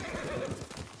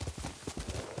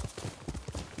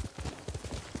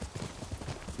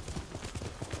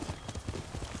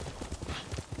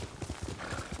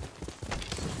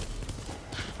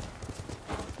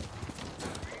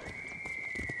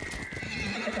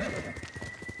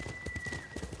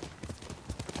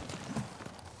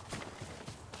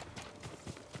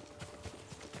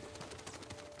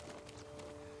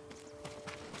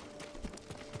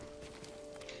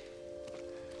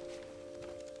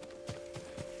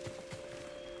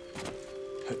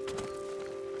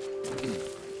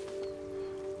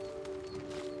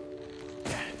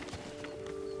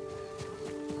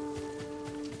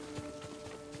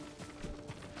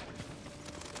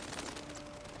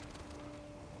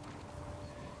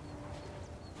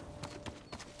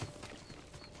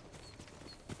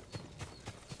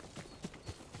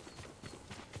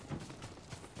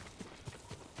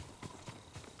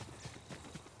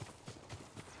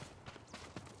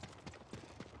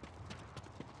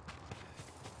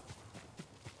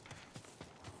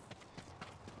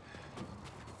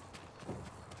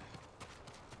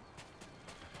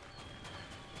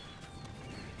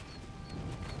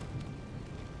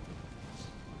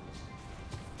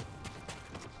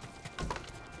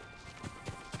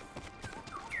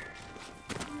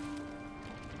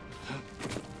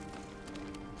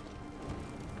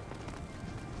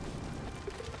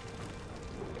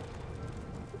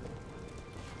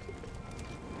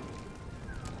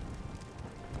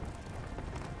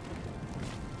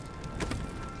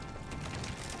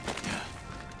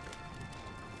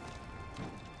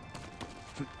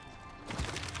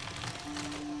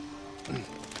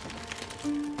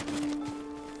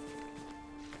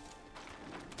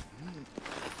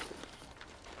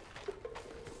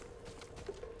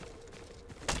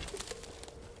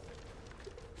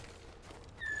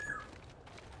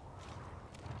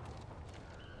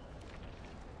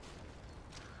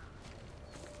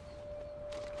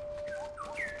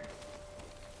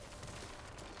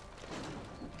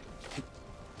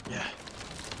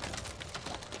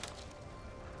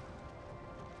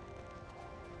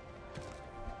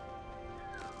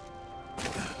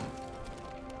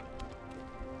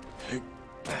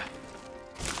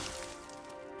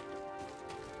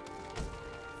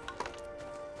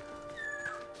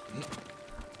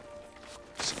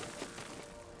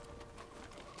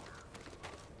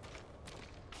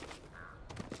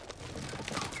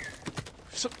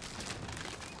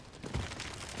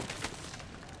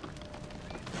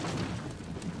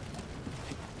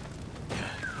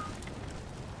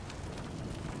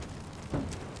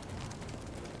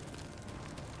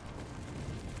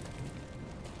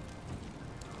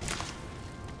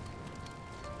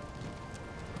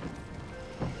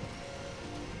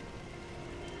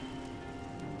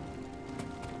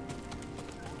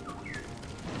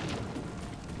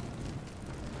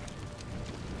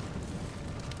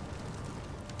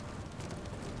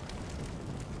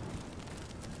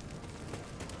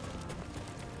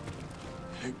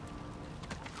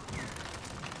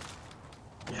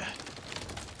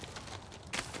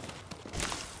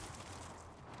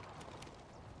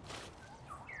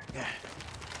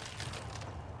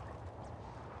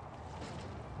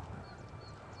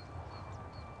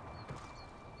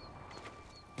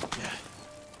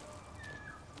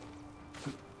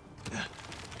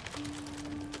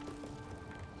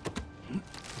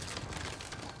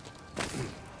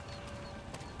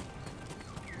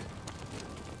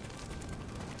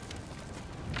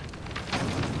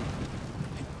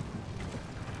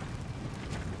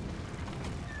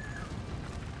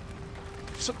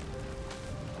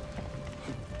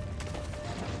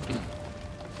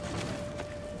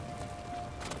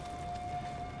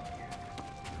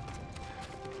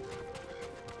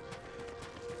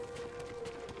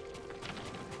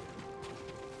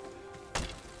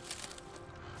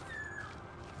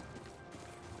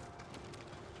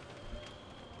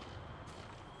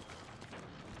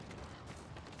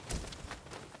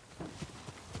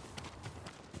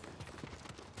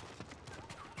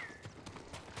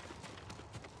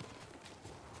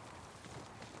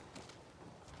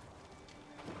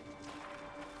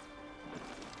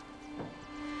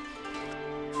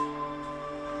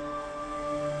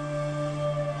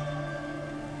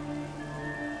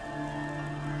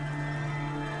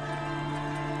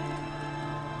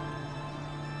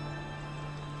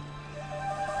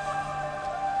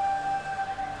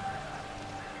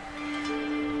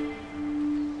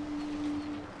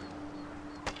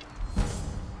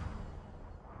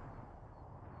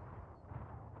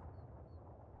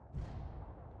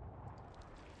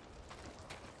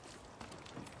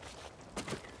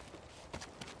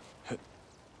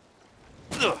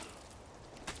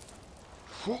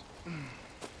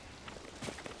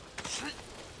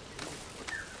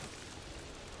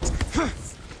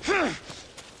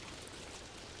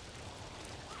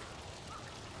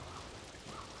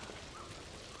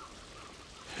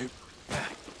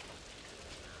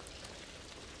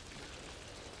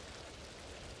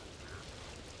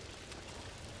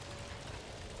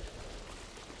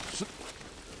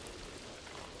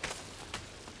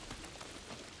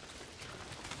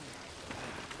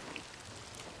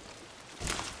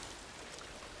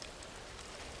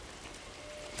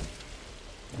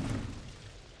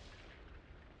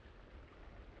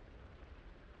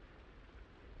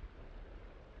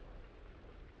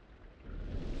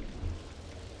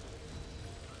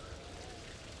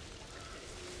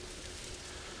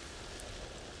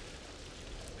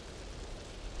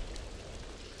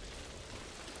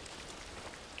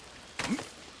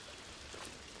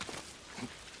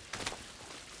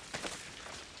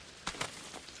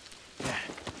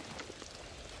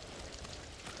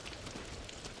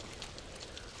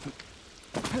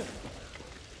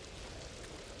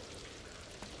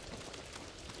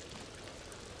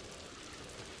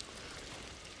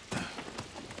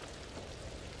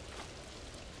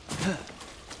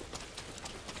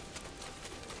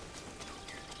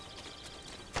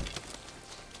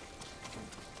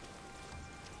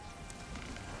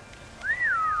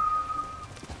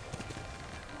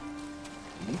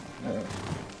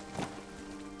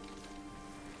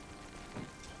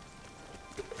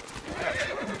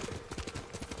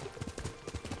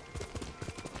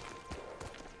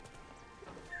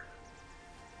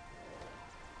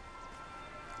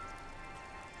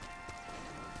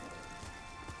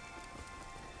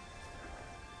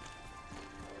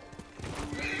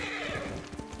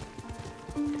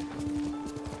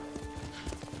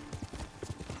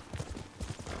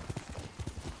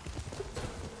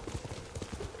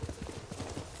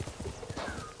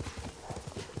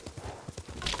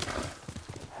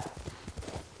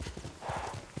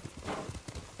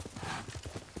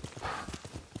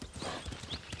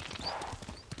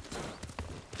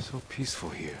 So peaceful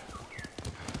here.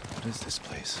 What is this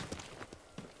place?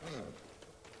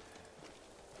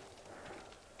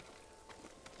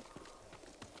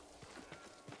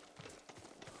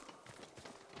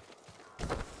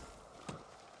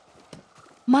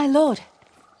 My lord,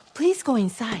 please go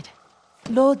inside.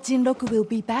 Lord Jinroku will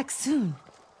be back soon.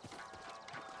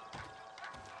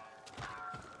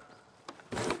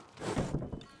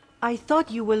 I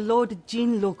thought you were Lord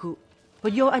Jinroku,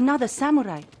 but you're another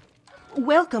samurai.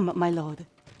 Welcome, my lord.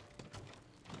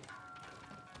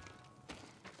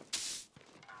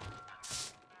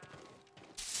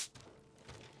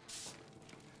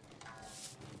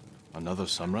 Another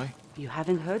samurai? You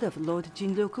haven't heard of Lord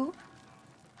Jinroku?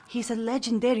 He's a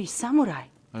legendary samurai.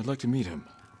 I'd like to meet him.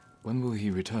 When will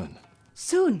he return?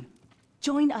 Soon.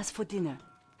 Join us for dinner.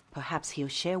 Perhaps he'll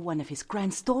share one of his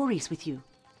grand stories with you.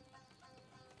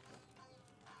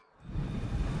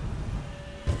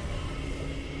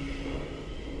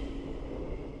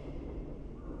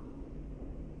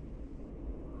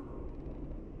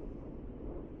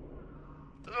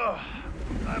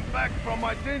 I'm back from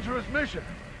my dangerous mission.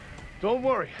 Don't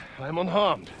worry, I'm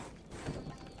unharmed.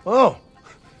 Oh,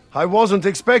 I wasn't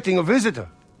expecting a visitor.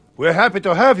 We're happy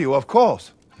to have you, of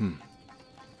course.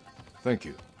 Thank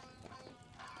you.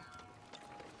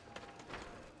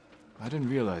 I didn't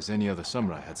realize any other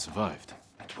samurai had survived.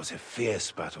 It was a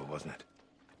fierce battle, wasn't it?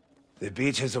 The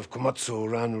beaches of Komatsu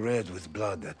ran red with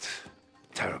blood that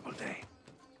terrible day.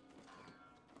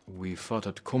 We fought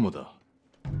at Komoda.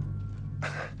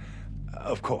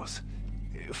 Of course.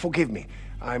 Forgive me,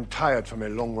 I'm tired from a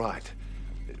long ride.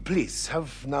 Please,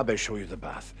 have Nabe show you the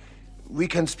bath. We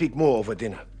can speak more over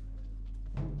dinner.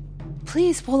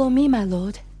 Please follow me, my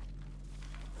lord.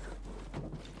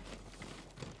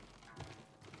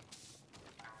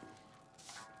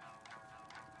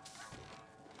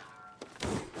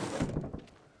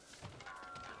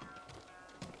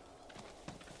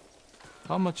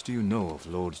 How much do you know of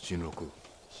Lord Jinroku?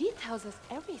 He tells us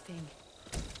everything.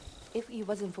 If it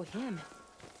wasn't for him,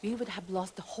 we would have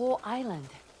lost the whole island.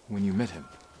 When you met him,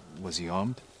 was he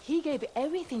armed? He gave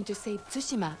everything to save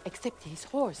Tsushima except his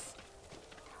horse.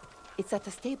 It's at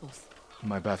the stables.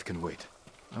 My bath can wait.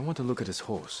 I want to look at his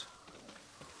horse.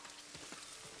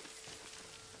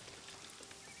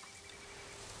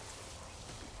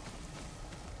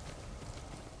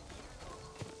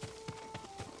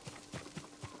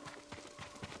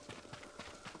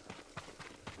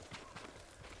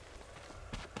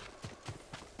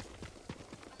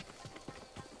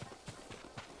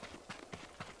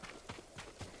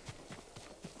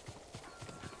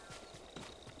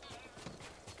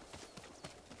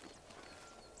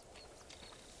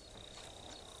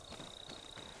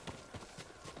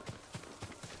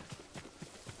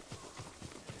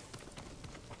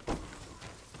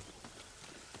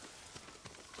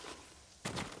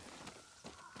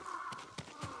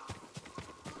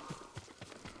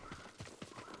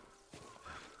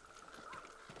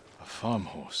 farm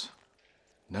horse.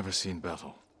 Never seen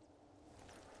battle.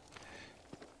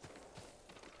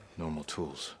 Normal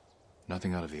tools.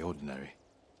 Nothing out of the ordinary.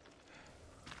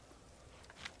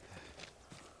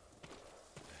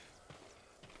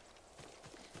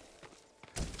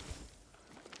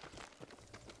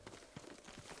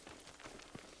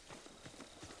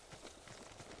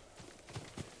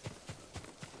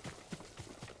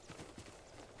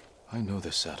 I know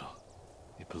this saddle.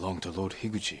 It belonged to Lord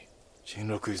Higuchi.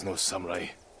 Shinroku is no samurai.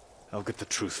 I'll get the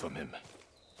truth from him.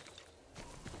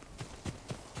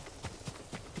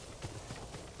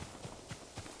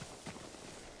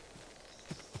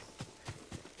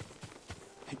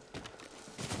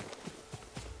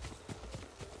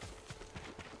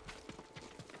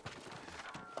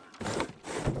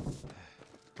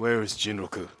 Where is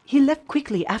Jinroku? He left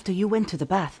quickly after you went to the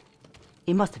bath.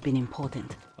 It must have been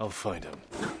important. I'll find him.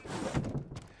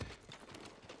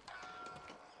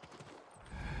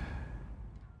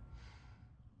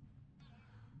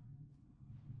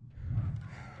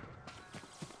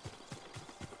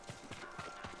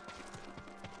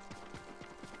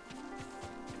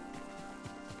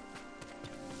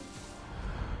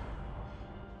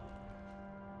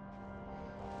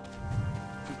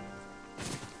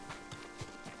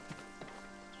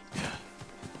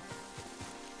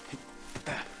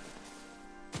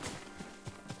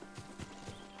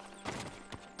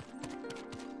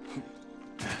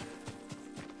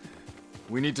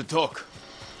 We need to talk.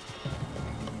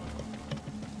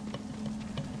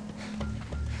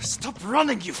 Stop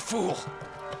running, you fool!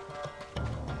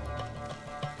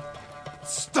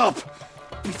 Stop!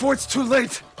 Before it's too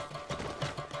late!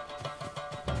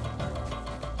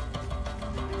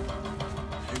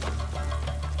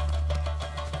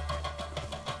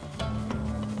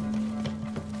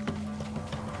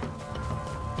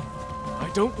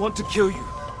 I don't want to kill you.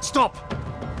 Stop!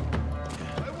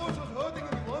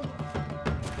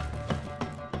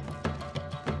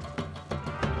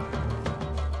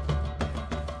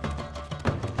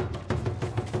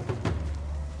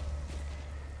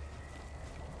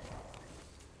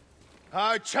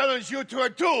 I challenge you to a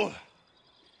duel!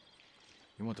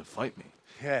 You want to fight me?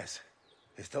 Yes.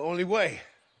 It's the only way.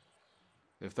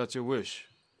 If that's your wish,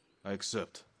 I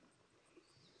accept.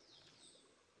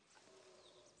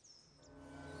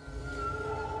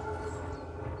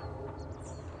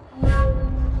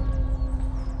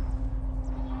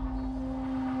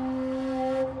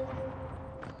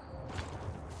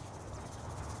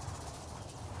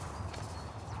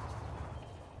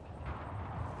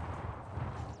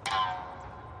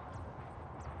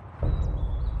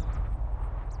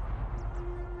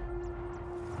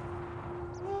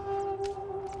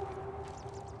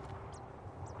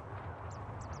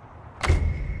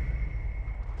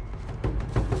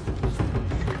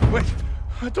 Wait,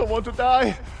 I don't want to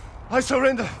die. I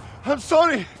surrender. I'm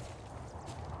sorry.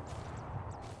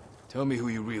 Tell me who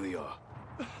you really are.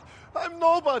 I'm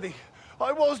nobody.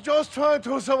 I was just trying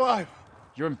to survive.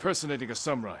 You're impersonating a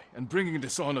samurai and bringing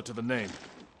dishonor to the name.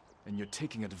 And you're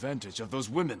taking advantage of those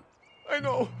women. I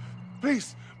know.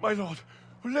 Please, my lord,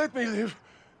 let me live.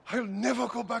 I'll never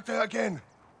go back there again.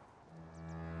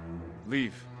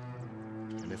 Leave.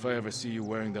 And if I ever see you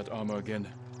wearing that armor again,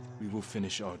 we will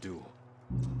finish our duel.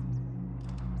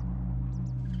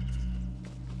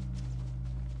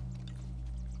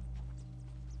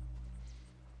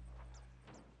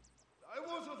 I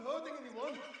wasn't hurting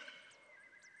anyone.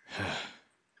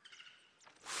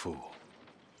 Fool.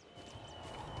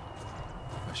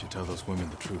 I should tell those women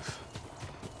the truth.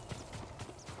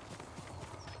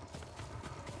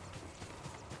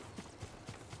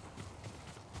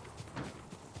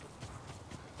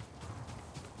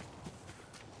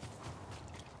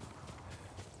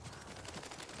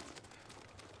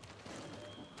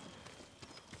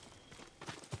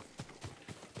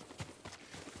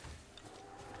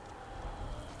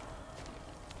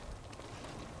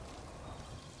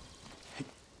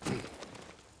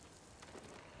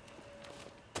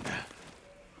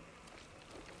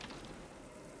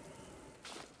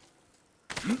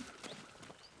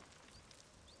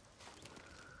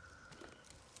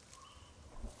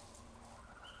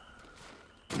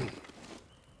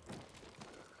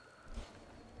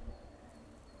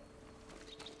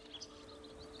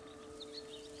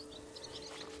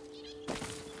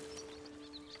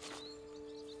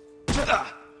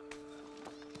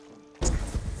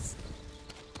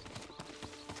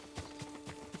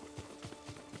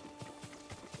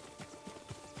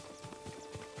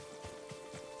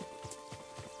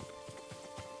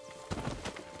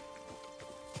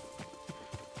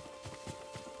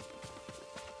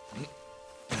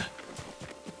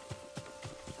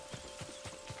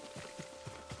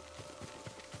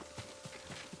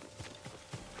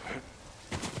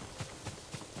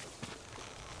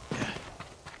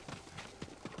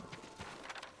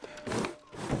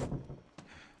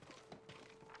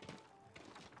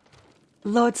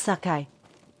 Lord Sakai,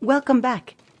 welcome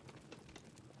back.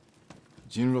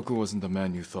 Jinroku wasn't the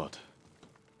man you thought.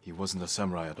 He wasn't a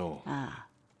samurai at all. Ah,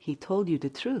 he told you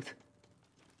the truth.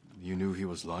 You knew he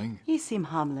was lying? He seemed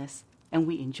harmless, and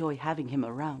we enjoy having him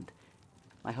around.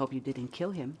 I hope you didn't kill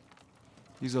him.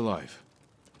 He's alive,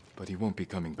 but he won't be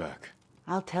coming back.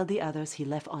 I'll tell the others he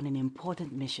left on an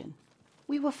important mission.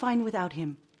 We were fine without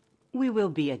him. We will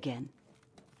be again.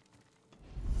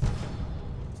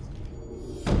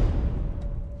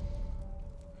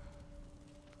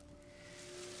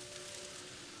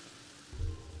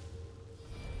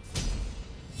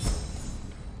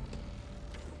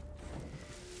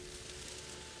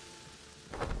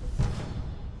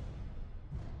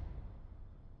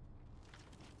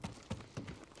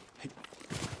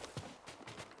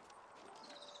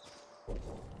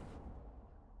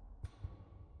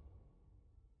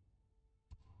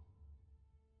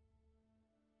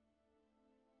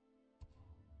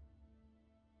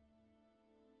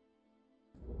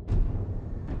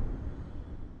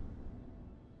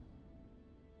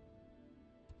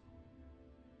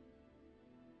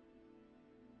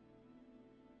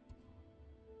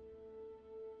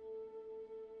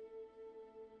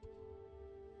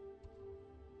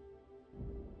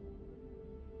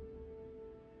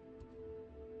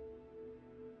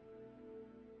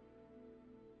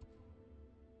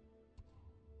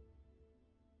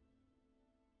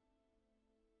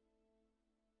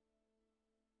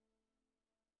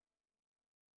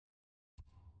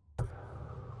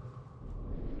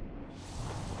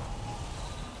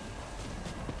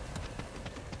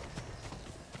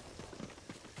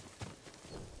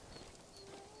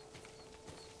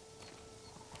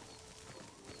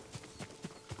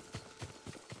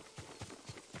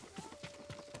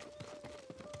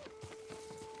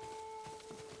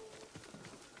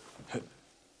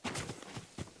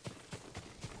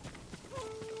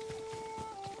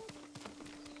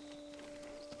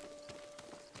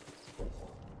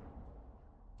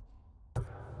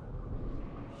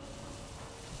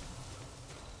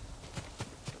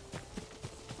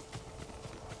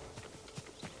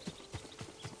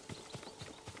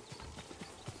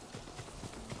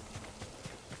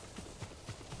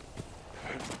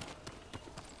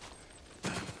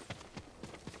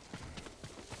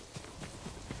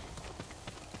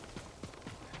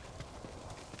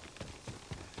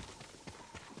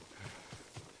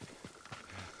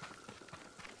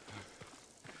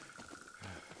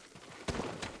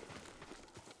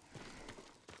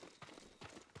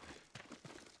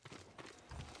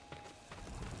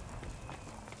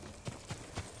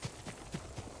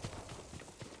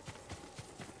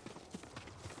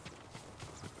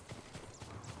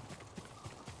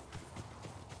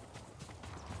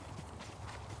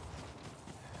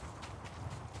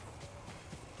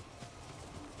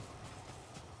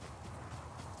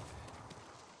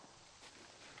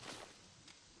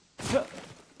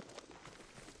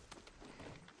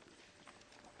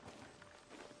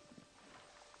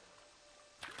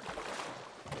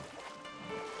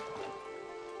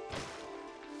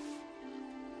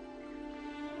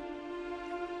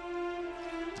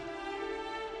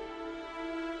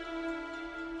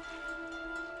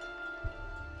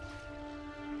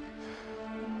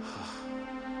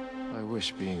 I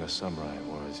wish being a samurai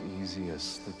were as easy as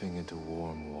slipping into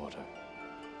warm water.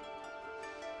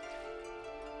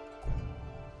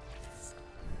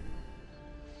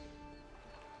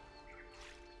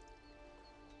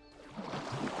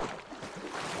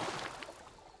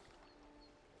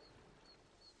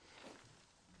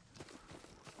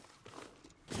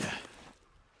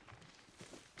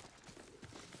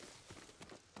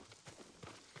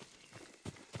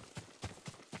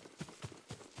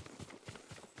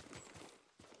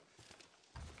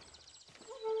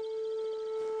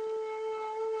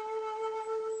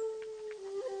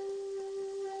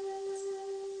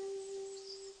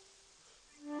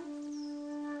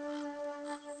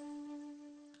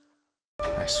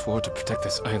 I swore to protect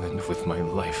this island with my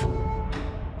life.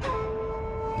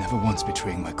 Never once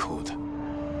betraying my code.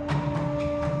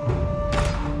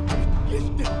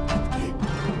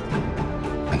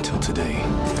 Until today.